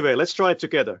 Anyway, let's try it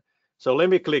together. So let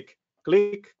me click,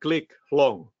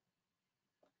 long.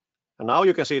 And now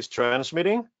you can see it's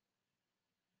transmitting.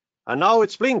 And now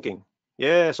it's blinking.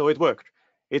 Yeah, so it worked.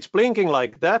 It's blinking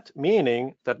like that,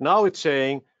 meaning that now it's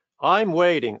saying, I'm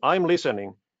waiting, I'm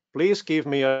listening. Please give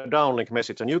me a downlink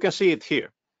message. And you can see it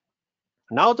here.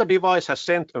 Now the device has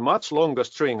sent a much longer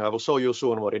string. I will show you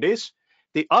soon what it is.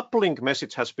 The uplink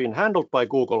message has been handled by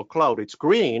Google Cloud. It's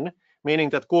green, meaning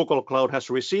that Google Cloud has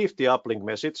received the uplink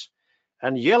message.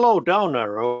 And yellow down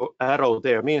arrow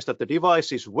there means that the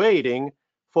device is waiting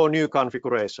for new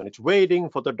configuration. It's waiting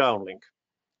for the downlink.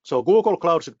 So Google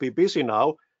Cloud should be busy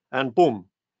now, and boom.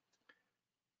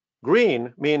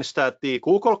 Green means that the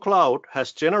Google Cloud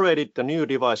has generated the new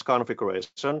device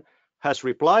configuration, has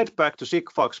replied back to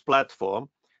Sigfox platform.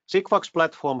 Sigfox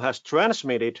platform has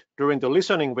transmitted during the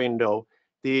listening window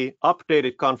the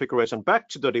updated configuration back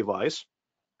to the device,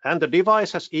 and the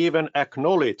device has even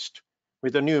acknowledged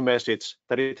with a new message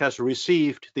that it has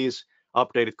received this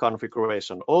updated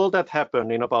configuration. All that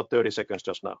happened in about 30 seconds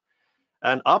just now.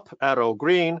 And up arrow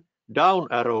green, down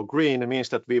arrow green means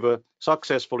that we were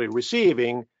successfully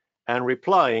receiving and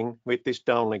replying with this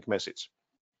downlink message.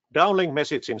 Downlink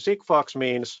message in Sigfox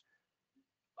means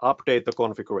update the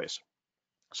configuration.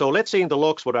 So let's see in the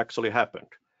logs what actually happened.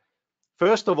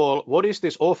 First of all, what is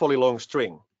this awfully long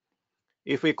string?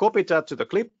 If we copy that to the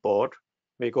clipboard,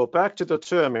 we go back to the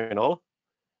terminal,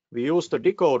 we use the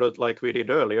decoder like we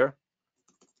did earlier.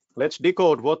 Let's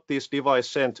decode what this device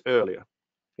sent earlier.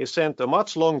 It sent a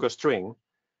much longer string,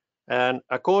 and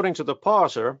according to the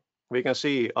parser, we can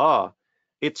see,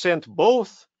 it sent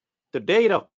both the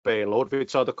data payload,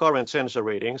 which are the current sensor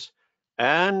readings,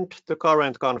 and the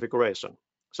current configuration.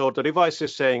 So the device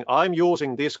is saying, I'm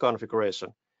using this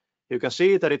configuration. You can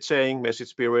see that it's saying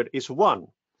message period is 1.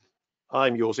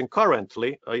 I'm using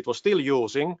currently, it was still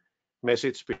using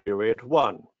message period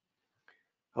 1.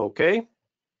 Okay,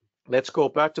 let's go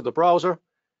back to the browser.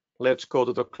 Let's go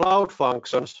to the cloud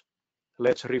functions.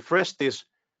 Let's refresh this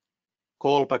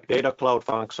callback data cloud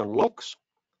function logs,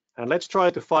 and let's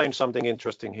try to find something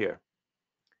interesting here.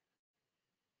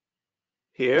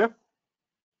 Here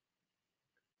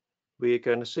we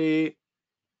can see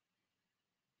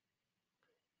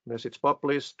message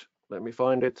published. Let me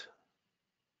find it.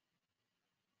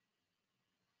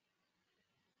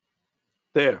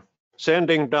 There,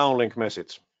 sending downlink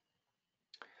message.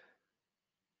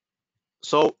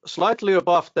 So slightly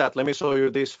above that, let me show you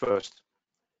this first.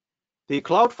 The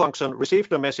cloud function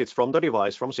received a message from the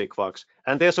device from Sigfox,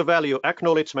 and there's a value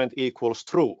acknowledgement equals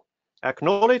true.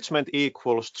 Acknowledgement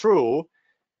equals true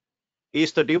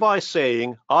is the device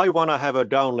saying, I want to have a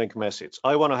downlink message.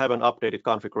 I want to have an updated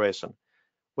configuration.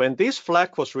 When this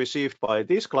flag was received by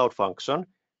this cloud function,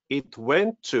 it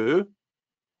went to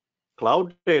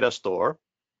Cloud Data Store.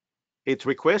 It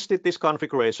requested this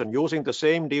configuration using the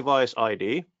same device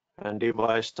ID and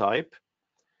device type.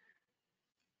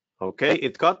 Okay,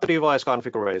 it got the device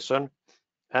configuration,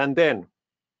 and then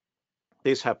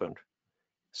this happened,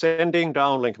 sending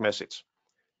downlink message.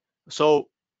 So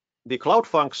the cloud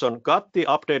function got the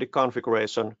updated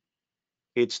configuration,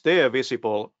 it's there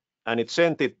visible, and it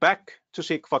sent it back to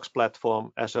Sigfox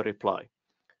platform as a reply.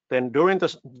 Then during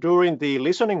the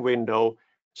listening window,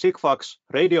 Sigfox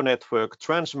radio network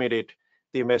transmitted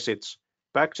the message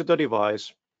back to the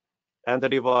device, and the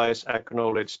device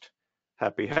acknowledged,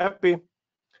 happy, happy.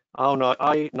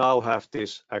 I now have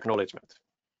this acknowledgement.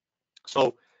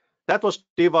 So that was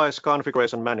device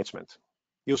configuration management.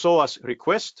 You saw us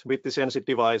request with the Sens'it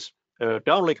device a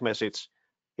downlink message.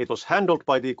 It was handled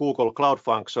by the Google Cloud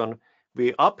function.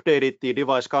 We updated the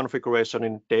device configuration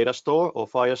in Data Store or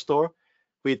Firestore.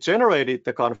 We generated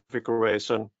the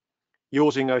configuration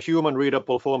using a human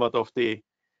readable format of the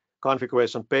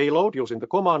configuration payload using the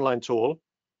command line tool,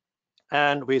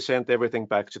 and we sent everything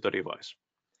back to the device.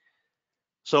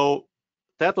 So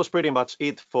that was pretty much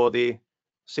it for the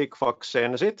Sigfox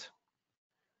Sens'it.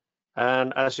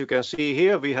 And as you can see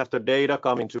here, we have the data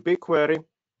coming to BigQuery.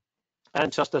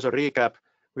 And just as a recap,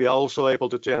 we are also able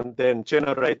to then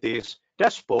generate these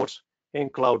dashboards in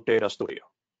Cloud Data Studio.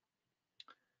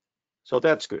 So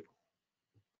that's good.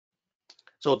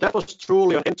 So that was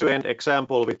truly an end-to-end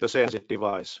example with the Sens'it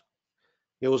device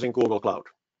using Google Cloud.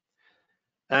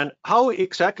 And how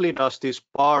exactly does this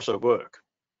parser work?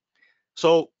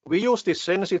 So we use this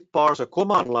Sens'it parser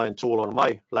command line tool on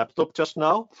my laptop just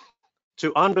now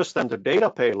to understand the data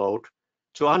payload,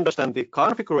 to understand the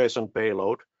configuration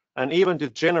payload, and even to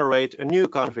generate a new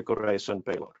configuration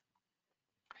payload.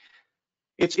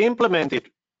 It's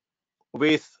implemented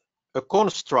with a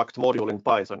construct module in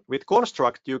Python. With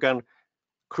construct, you can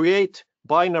create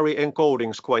binary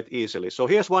encodings quite easily. So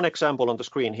here's one example on the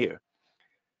screen here.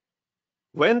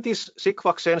 When this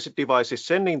Sigfox Sens'it device is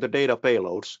sending the data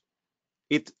payloads,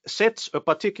 it sets a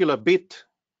particular bit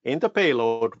in the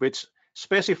payload which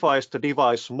specifies the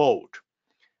device mode.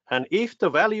 And if the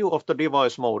value of the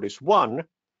device mode is 1,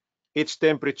 it's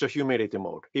temperature humidity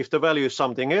mode. If the value is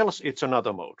something else, it's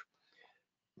another mode.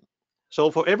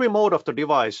 So for every mode of the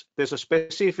device, there's a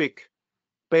specific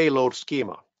payload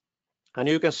schema. And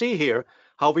you can see here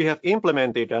how we have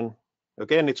implemented, and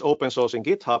again, it's open source in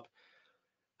GitHub,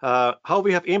 how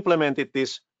we have implemented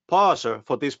this parser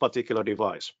for this particular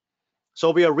device.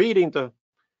 So we are reading the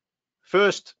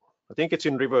first, I think it's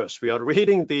in reverse, we are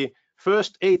reading the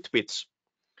first 8 bits,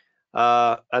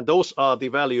 and those are the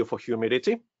value for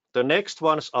humidity. The next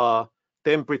ones are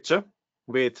temperature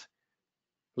with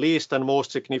least and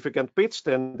most significant bits.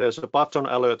 Then there's a button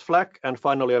alert flag, and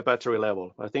finally a battery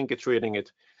level. I think it's reading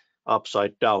it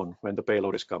upside down when the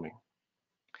payload is coming.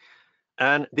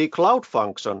 And the cloud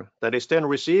function that is then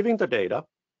receiving the data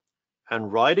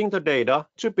and writing the data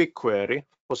to BigQuery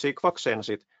for Sigfox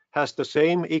Sens'it has the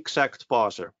same exact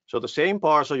parser. So the same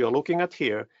parser you're looking at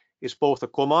here is both a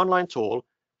command line tool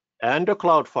and a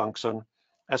cloud function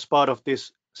as part of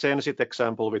this Sens'it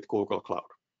example with Google Cloud.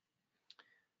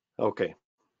 Okay.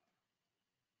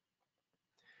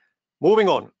 Moving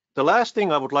on, the last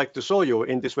thing I would like to show you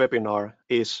in this webinar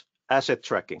is asset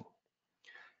tracking.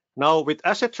 Now with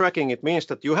asset tracking, it means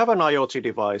that you have an IoT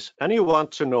device and you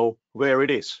want to know where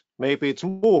it is. Maybe it's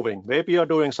moving, maybe you're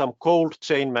doing some cold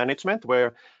chain management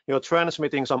where you're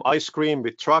transmitting some ice cream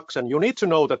with trucks and you need to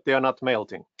know that they are not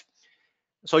melting.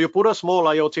 So you put a small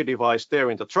IoT device there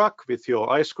in the truck with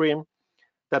your ice cream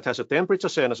that has a temperature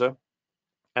sensor,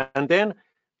 and then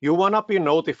you want to be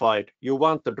notified, you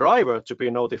want the driver to be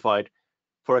notified,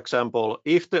 for example,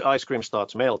 if the ice cream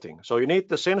starts melting. So you need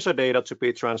the sensor data to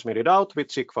be transmitted out with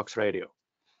Sigfox radio.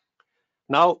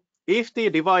 Now, if the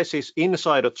device is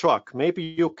inside a truck, maybe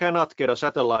you cannot get a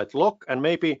satellite lock, and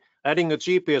maybe adding a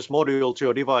GPS module to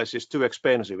your device is too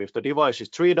expensive. If the device is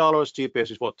 $3,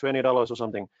 GPS is what, $20 or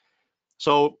something.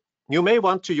 So you may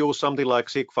want to use something like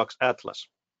Sigfox Atlas.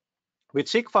 With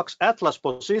Sigfox Atlas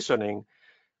positioning,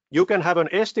 you can have an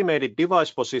estimated device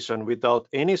position without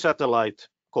any satellite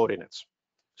coordinates.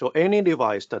 So any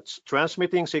device that's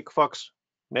transmitting Sigfox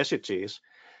messages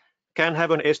can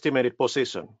have an estimated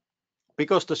position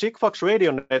because the Sigfox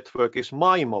radio network is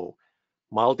MIMO,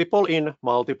 multiple in,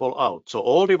 multiple out. So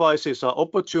all devices are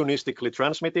opportunistically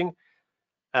transmitting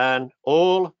and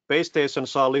all base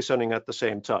stations are listening at the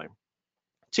same time.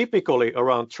 Typically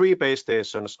around 3 base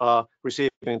stations are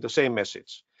receiving the same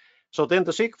message. So then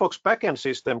the Sigfox backend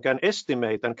system can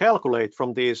estimate and calculate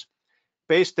from these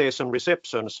base station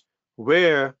receptions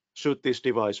where should this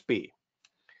device be.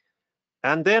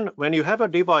 And then when you have a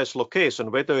device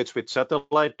location, whether it's with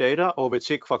satellite data or with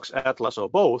Sigfox Atlas or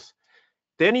both,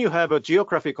 then you have a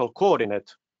geographical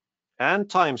coordinate and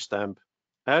timestamp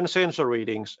and sensor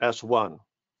readings as one.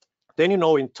 Then you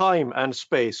know in time and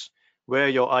space where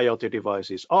your IoT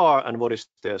devices are and what is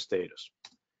their status.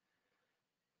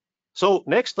 So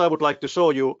next I would like to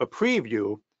show you a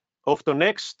preview of the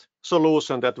next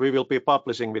solution that we will be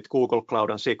publishing with Google Cloud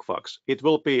and Sigfox. It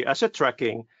will be asset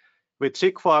tracking with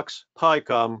Sigfox,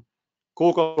 Pycom,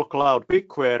 Google Cloud,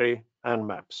 BigQuery and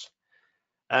Maps.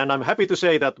 And I'm happy to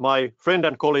say that my friend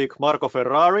and colleague Marco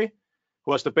Ferrari,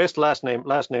 who has the best last name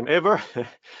ever,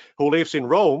 who lives in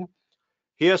Rome,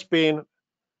 he has been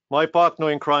my partner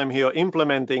in crime here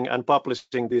implementing and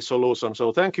publishing this solution.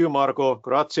 So thank you, Marco.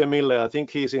 Grazie mille. I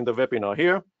think he's in the webinar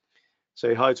here.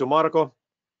 Say hi to Marco.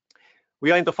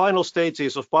 We are in the final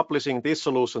stages of publishing this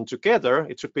solution together.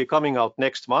 It should be coming out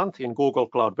next month in Google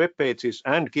Cloud web pages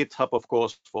and GitHub, of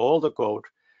course, for all the code.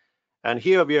 And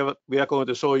here we are going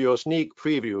to show you a sneak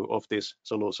preview of this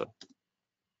solution.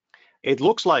 It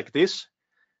looks like this,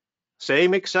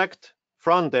 same exact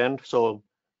front end. So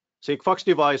Sigfox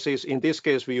devices, in this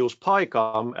case, we use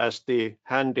Pycom as the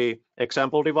handy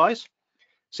example device.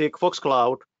 Sigfox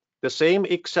Cloud, the same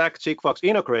exact Sigfox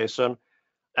integration,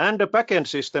 and a backend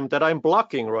system that I'm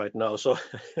blocking right now. So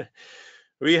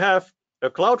we have a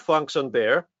cloud function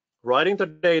there, writing the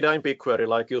data in BigQuery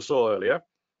like you saw earlier.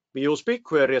 We use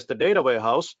BigQuery as the data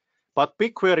warehouse, but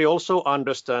BigQuery also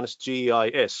understands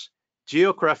GIS,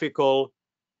 geographical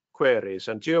queries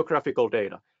and geographical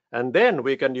data. And then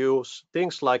we can use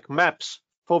things like maps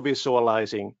for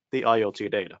visualizing the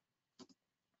IoT data.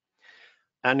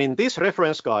 And in this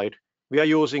reference guide, we are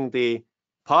using the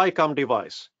Pycom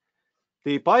device.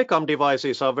 The Pycom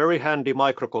devices are very handy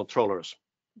microcontrollers.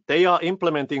 They are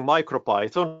implementing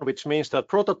MicroPython, which means that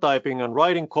prototyping and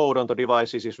writing code on the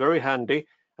devices is very handy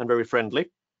and very friendly.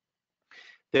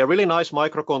 They are really nice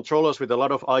microcontrollers with a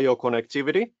lot of I/O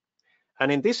connectivity.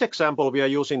 And in this example, we are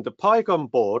using the Pycom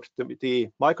board, the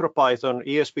MicroPython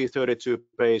ESP32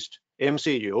 based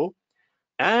MCU,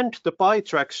 and the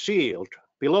Pytrack Shield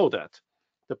below that.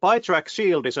 The Pytrack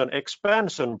Shield is an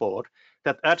expansion board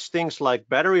that adds things like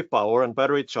battery power and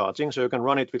battery charging, so you can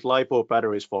run it with LiPo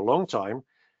batteries for a long time,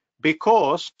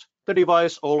 because the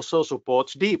device also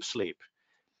supports deep sleep.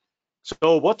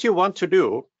 So what you want to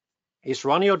do is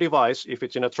run your device, if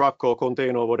it's in a truck or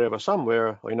container or whatever,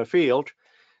 somewhere or in a field,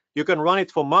 you can run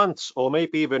it for months or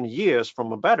maybe even years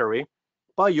from a battery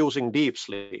by using deep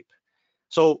sleep.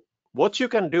 So what you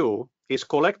can do is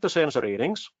collect the sensor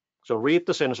readings, so read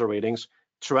the sensor readings,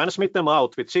 transmit them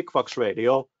out with Sigfox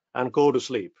radio and go to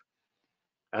sleep.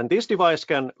 And this device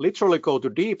can literally go to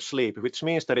deep sleep, which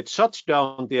means that it shuts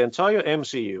down the entire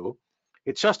MCU.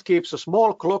 It just keeps a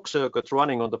small clock circuit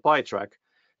running on the Pytrack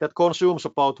that consumes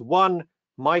about 1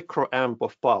 microamp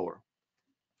of power.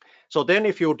 So then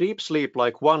if you deep sleep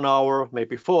like 1 hour,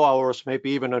 maybe 4 hours,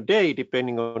 maybe even a day,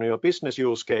 depending on your business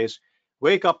use case,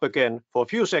 wake up again for a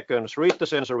few seconds, read the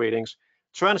sensor readings,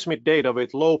 transmit data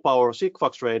with low power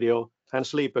Sigfox radio and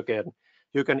sleep again.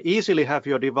 You can easily have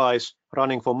your device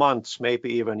running for months,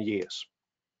 maybe even years.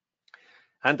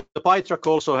 And the Pytrack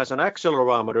also has an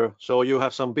accelerometer, so you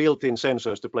have some built-in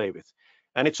sensors to play with.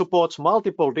 And it supports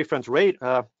multiple different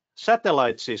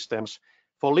satellite systems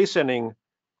for listening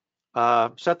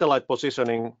satellite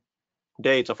positioning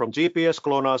data from GPS,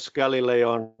 GLONASS,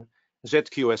 Galileo,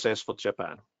 ZQSS for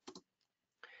Japan.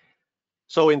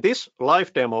 So in this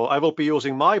live demo, I will be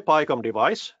using my Pycom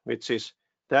device, which is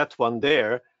that one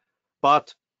there,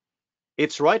 but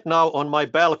it's right now on my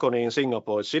balcony in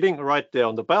Singapore. It's sitting right there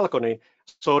on the balcony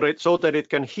so that it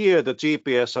can hear the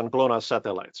GPS and GLONASS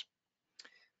satellites.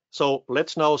 So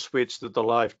let's now switch to the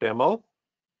live demo.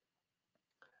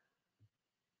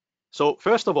 So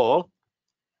first of all,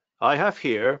 I have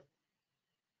here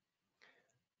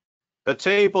a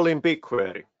table in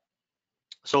BigQuery.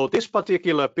 So this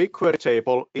particular BigQuery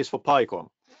table is for Pycom.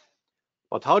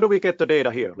 But how do we get the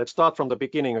data here? Let's start from the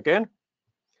beginning again.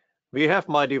 We have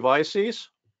my devices.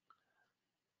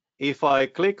 If I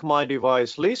click my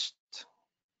device list,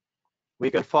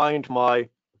 we can find my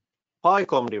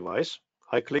Pycom device.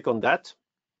 I click on that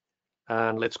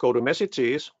and let's go to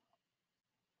messages.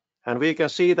 And we can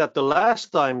see that the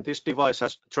last time this device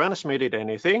has transmitted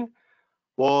anything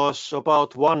was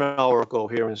about 1 hour ago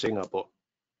here in Singapore.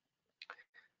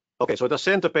 Okay, so it has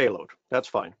sent a payload. That's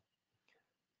fine.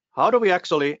 How do we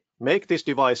actually make this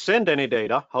device send any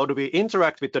data? How do we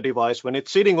interact with the device when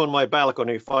it's sitting on my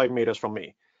balcony 5 meters from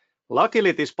me?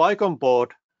 Luckily, this Pycom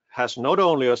board has not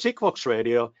only a Sigfox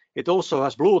radio, it also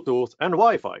has Bluetooth and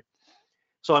Wi-Fi.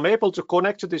 So I'm able to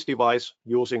connect to this device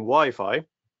using Wi-Fi.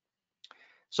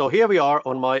 So here we are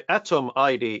on my Atom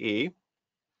IDE,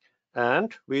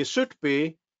 and we should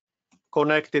be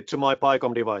connected to my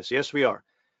Pycom device. Yes, we are.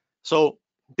 So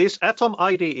this Atom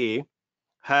IDE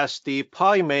has the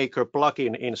PyMaker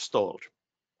plugin installed.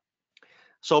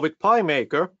 So with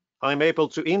PyMaker, I'm able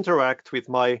to interact with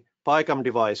my Pycom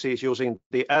devices using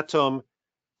the Atom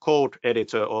code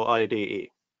editor or IDE.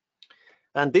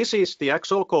 And this is the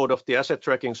actual code of the asset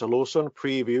tracking solution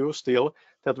preview still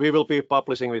that we will be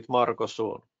publishing with Markku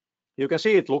soon. You can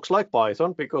see it looks like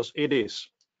Python because it is.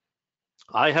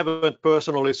 I haven't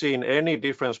personally seen any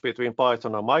difference between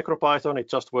Python and MicroPython. It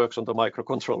just works on the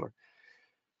microcontroller.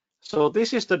 So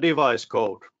this is the device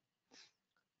code.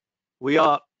 We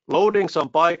are loading some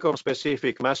Pycom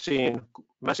specific machine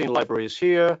libraries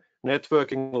here,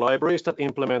 networking libraries that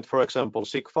implement, for example,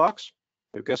 Sigfox.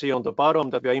 You can see on the bottom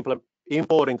that we are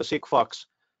importing the Sigfox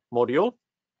module.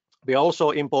 We are also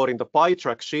importing the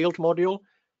Pytrack Shield module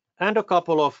and a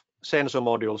couple of sensor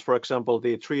modules, for example,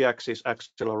 the 3-axis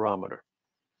accelerometer.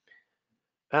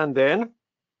 And then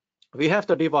we have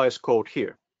the device code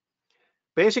here.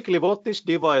 Basically, what this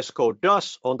device code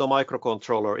does on the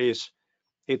microcontroller is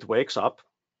it wakes up,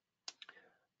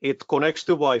 it connects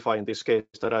to Wi-Fi in this case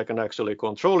that I can actually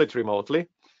control it remotely,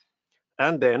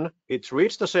 and then it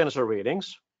reads the sensor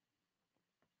readings.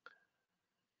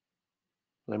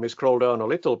 Let me scroll down a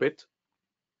little bit.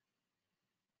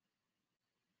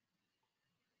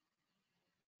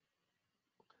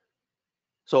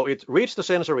 So it reads the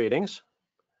sensor readings,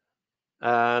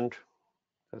 and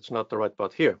that's not the right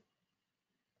part here.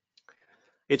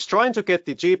 It's trying to get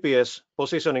the GPS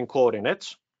positioning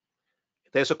coordinates.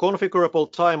 There's a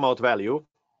configurable timeout value,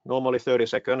 normally 30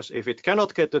 seconds. If it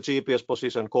cannot get the GPS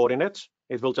position coordinates,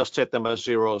 it will just set them as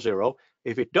 0, 0.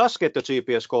 If it does get the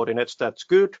GPS coordinates, that's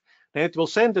good. Then it will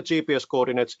send the GPS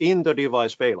coordinates in the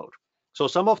device payload. So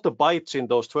some of the bytes in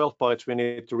those 12 bytes we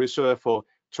need to reserve for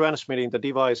transmitting the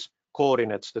device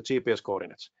coordinates, the GPS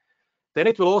coordinates. Then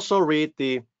it will also read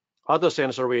the other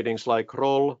sensor readings like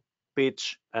roll,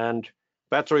 pitch, and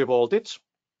battery voltage.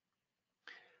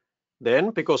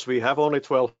 Then, because we have only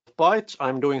 12 bytes,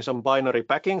 I'm doing some binary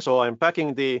packing. So I'm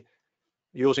packing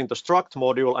using the struct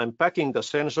module, I'm packing the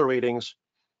sensor readings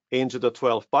into the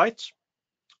 12 bytes.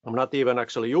 I'm not even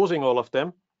actually using all of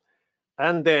them.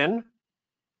 And then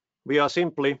we are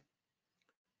simply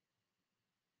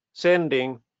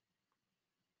sending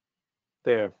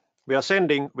there. We are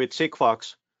sending with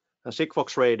Sigfox and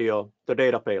Sigfox radio the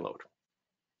data payload.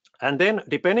 And then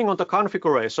depending on the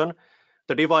configuration,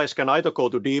 the device can either go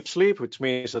to deep sleep, which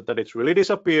means that it really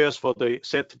disappears for the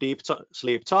set deep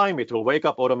sleep time. It will wake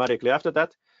up automatically after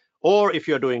that. Or if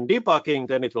you're doing debugging,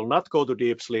 then it will not go to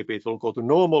deep sleep. It will go to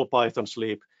normal Python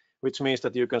sleep, which means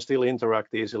that you can still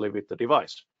interact easily with the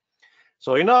device.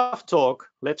 So enough talk.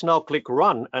 Let's now click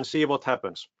run and see what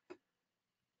happens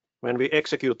when we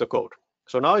execute the code.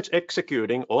 So now it's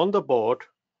executing on the board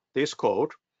this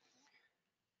code.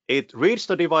 It reads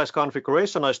the device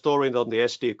configuration. I store it on the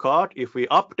SD card. If we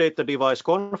update the device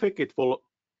config, it will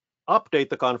update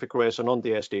the configuration on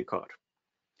the SD card.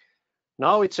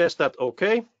 Now it says that,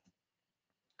 okay,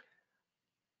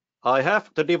 I have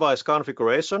the device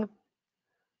configuration.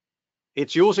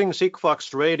 It's using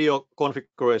Sigfox radio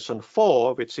configuration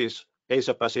 4, which is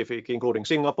Asia Pacific, including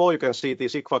Singapore. You can see the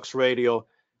Sigfox radio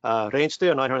range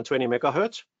there, 920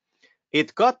 megahertz.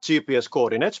 It got GPS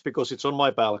coordinates because it's on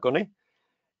my balcony.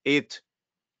 It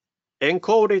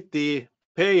encoded the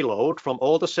payload from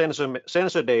all the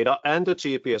sensor data and the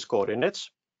GPS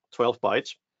coordinates, 12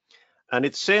 bytes, and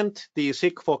it sent the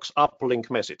Sigfox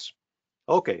uplink message.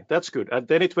 Okay, that's good. And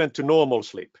then it went to normal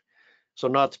sleep, so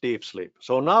not deep sleep.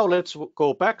 So now let's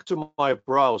go back to my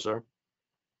browser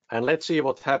and let's see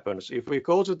what happens. If we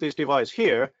go to this device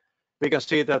here, we can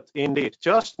see that indeed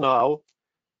just now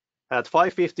at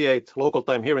 5:58 local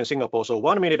time here in Singapore, so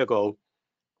 1 minute ago,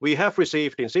 we have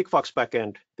received in Sigfox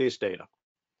backend this data.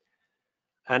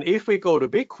 And if we go to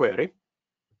BigQuery,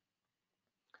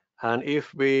 and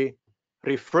if we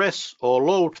refresh or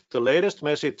load the latest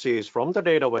messages from the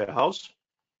data warehouse,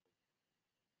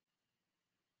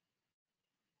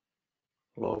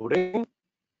 loading,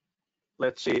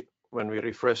 let's see when we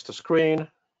refresh the screen.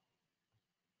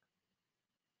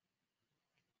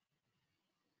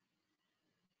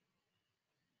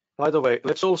 by the way,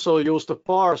 let's also use the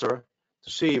parser to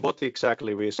see what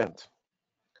exactly we sent.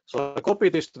 So I copy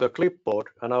this to the clipboard,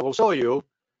 and I will show you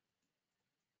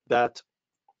that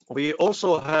we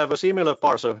also have a similar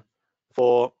parser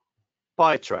for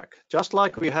Pytrack, just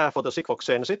like we have for the Sigfox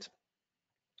Sens'it.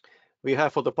 We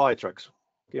have for the Pytracks.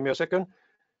 Give me a second.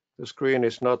 The screen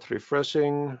is not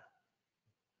refreshing.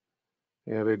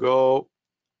 Here we go.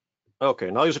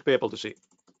 Okay, now you should be able to see.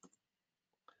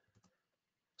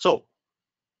 So,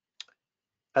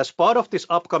 as part of this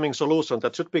upcoming solution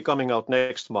that should be coming out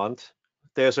next month,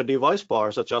 there's a device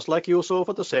parser, just like you saw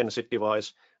for the Sens'it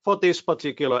device, for this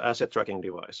particular asset tracking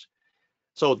device.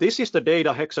 So this is the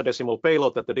data hexadecimal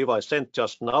payload that the device sent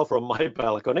just now from my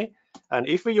balcony. And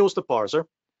if we use the parser,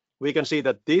 we can see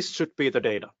that this should be the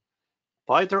data.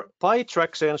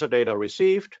 Pytrack sensor data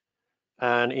received.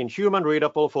 And in human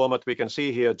readable format, we can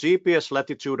see here GPS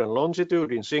latitude and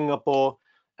longitude in Singapore,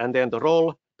 and then the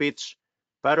role, pitch,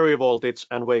 battery voltage,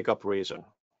 and wake up reason.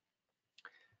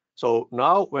 So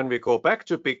now when we go back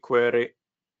to BigQuery,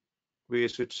 we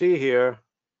should see here,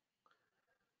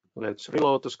 let's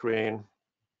reload the screen.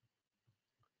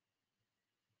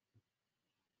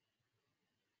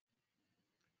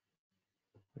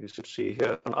 We should see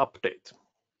here an update.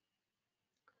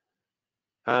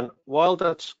 And while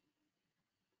that's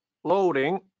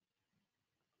loading,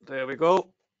 there we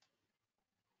go.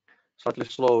 Slightly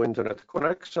slow internet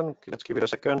connection. Let's give it a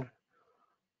second.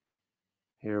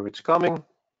 Here it's coming.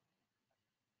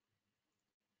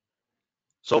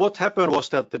 So what happened was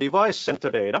that the device sent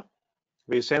the data.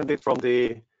 We sent it from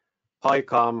the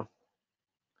Pycom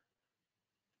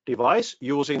device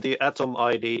using the Atom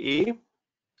IDE.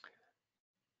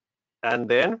 And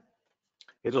then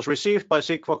it was received by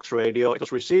Sigfox Radio. It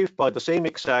was received by the same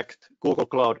exact Google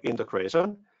Cloud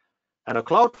integration. And a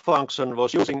cloud function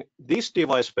was using this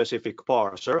device-specific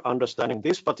parser, understanding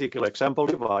this particular example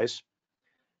device,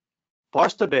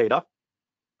 parsed the data,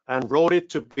 and wrote it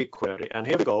to BigQuery. And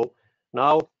here we go.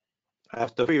 Now,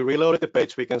 after we reloaded the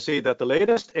page, we can see that the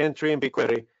latest entry in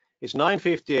BigQuery is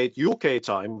 9:58 UK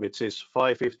time, which is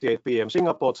 5:58 PM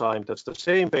Singapore time. That's the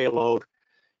same payload.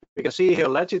 We can see here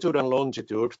latitude and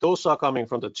longitude. Those are coming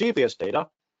from the GPS data,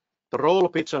 the roll,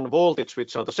 pitch, and voltage,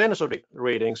 which are the sensor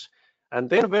readings. And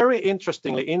then very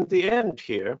interestingly, in the end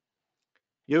here,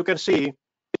 you can see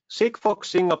Sigfox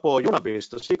Singapore Unibis,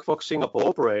 the Sigfox Singapore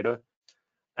operator,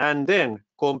 and then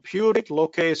computed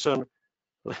location,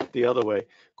 the other way,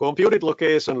 computed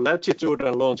location, latitude,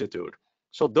 and longitude.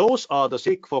 So those are the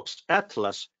Sigfox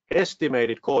Atlas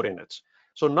estimated coordinates.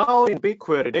 So now in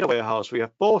BigQuery data warehouse, we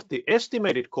have both the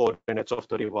estimated coordinates of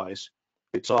the device,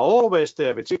 which are always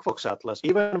there with Sigfox Atlas,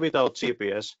 even without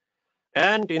GPS.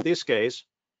 And in this case,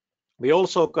 we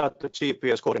also got the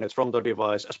GPS coordinates from the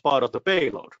device as part of the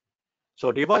payload.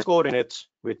 So device coordinates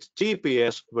with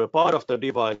GPS were part of the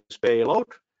device payload,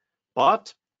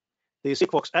 but the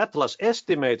Sigfox Atlas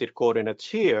estimated coordinates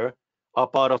here are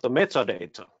part of the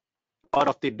metadata, part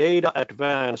of the data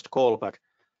advanced callback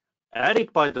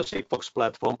added by the Sigfox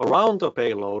platform around the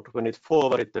payload when it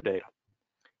forwarded the data.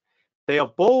 They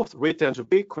are both written to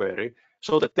BigQuery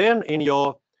so that then in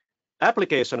your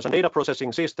applications and data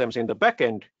processing systems in the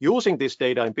backend using this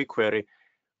data in BigQuery,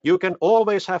 you can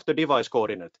always have the device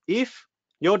coordinate. If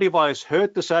your device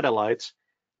heard the satellites,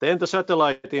 then the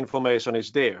satellite information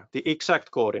is there, the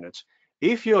exact coordinates.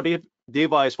 If your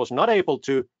device was not able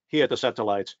to hear the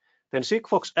satellites, then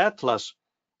Sigfox Atlas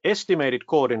estimated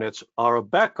coordinates are a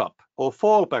backup or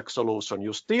fallback solution.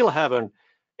 You still have an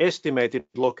estimated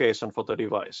location for the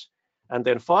device. And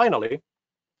then finally,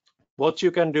 what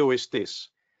you can do is this.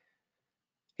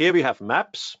 Here we have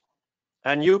maps,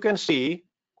 and you can see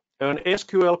an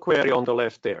SQL query on the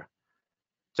left there.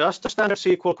 Just a standard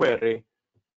SQL query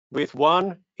with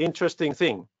one interesting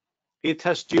thing. It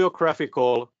has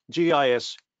geographical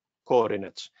GIS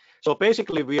coordinates. So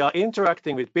basically, we are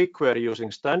interacting with BigQuery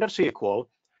using standard SQL,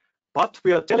 but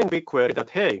we are telling BigQuery that,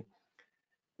 hey,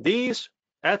 these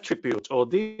attributes or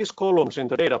these columns in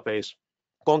the database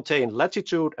contain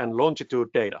latitude and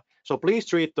longitude data. So please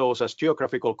treat those as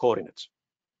geographical coordinates.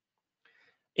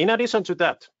 In addition to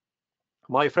that,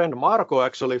 my friend Markku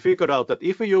actually figured out that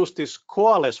if we use this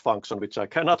coalesce function, which I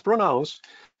cannot pronounce,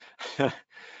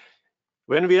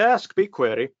 when we ask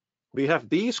BigQuery, we have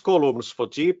these columns for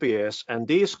GPS and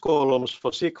these columns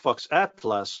for Sigfox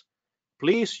Atlas.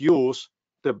 Please use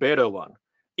the better one.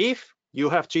 If you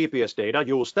have GPS data,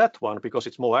 use that one because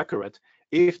it's more accurate.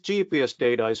 If GPS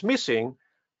data is missing,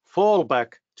 fall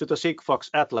back to the Sigfox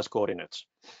Atlas coordinates.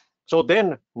 So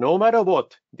then, no matter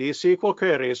what, these SQL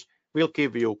queries will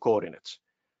give you coordinates.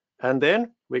 And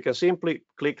then we can simply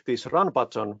click this run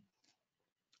button.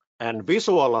 and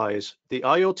visualize the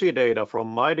IoT data from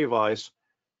my device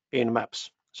in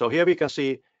Maps. So here we can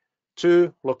see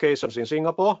 2 locations in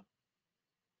Singapore,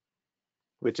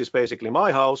 which is basically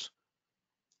my house,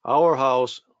 our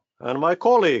house, and my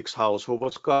colleague's house, who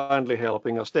was kindly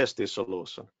helping us test this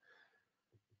solution.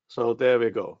 So there we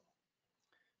go.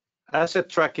 Asset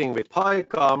tracking with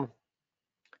Pycom,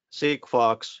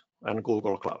 Sigfox, and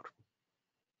Google Cloud.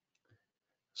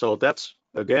 So that's,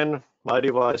 again, my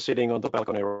device sitting on the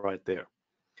balcony right there.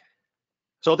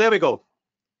 So there we go.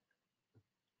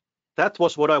 That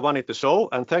was what I wanted to show.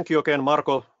 And thank you again,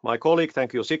 Markku, my colleague.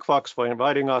 Thank you, Sigfox, for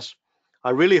inviting us. I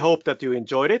really hope that you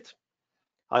enjoyed it.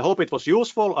 I hope it was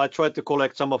useful. I tried to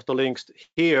collect some of the links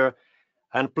here.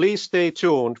 And please stay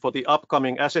tuned for the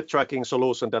upcoming asset tracking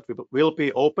solution that will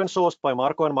be open sourced by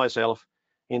Markku and myself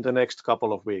in the next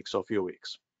couple of weeks or few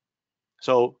weeks.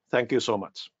 So thank you so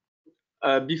much.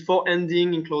 Before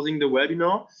ending and closing the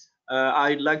webinar,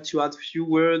 I'd like to add a few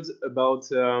words about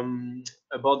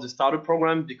the starter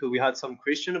program, because we had some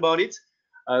question about it.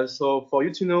 So for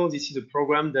you to know, this is a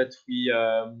program that we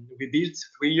built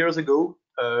 3 years ago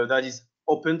that is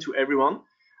open to everyone,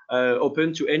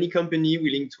 open to any company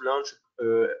willing to launch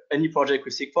any project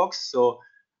with Sigfox. So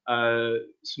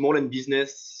small and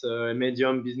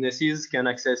medium businesses can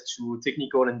access to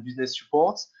technical and business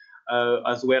support,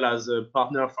 as well as a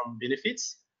partner from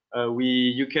benefits.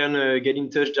 You can get in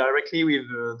touch directly with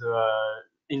the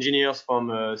engineers from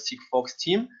Sigfox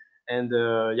team and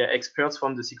experts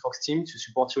from the Sigfox team to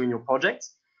support you in your project.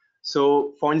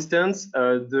 So, for instance,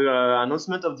 the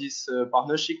announcement of this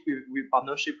partnership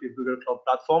with Google Cloud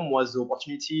Platform was the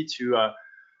opportunity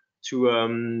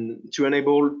to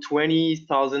enable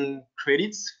 20,000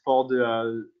 credits for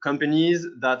the companies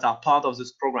that are part of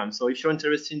this program. So, if you're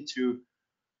interested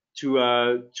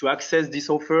to access this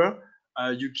offer,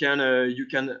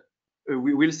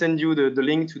 we will send you the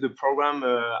link to the program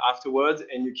afterwards,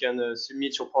 and you can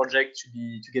submit your project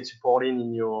to get supported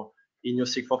in your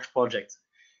Sigfox project.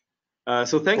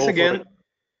 So thanks again.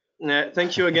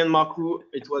 Thank you again, Markku.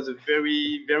 It was a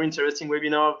very, very interesting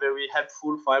webinar, very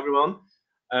helpful for everyone.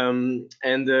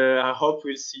 And I hope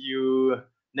we'll see you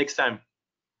next time.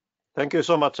 Thank you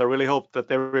so much. I really hope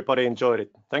that everybody enjoyed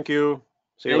it. Thank you.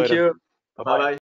 See you later. Thank you. Bye-bye.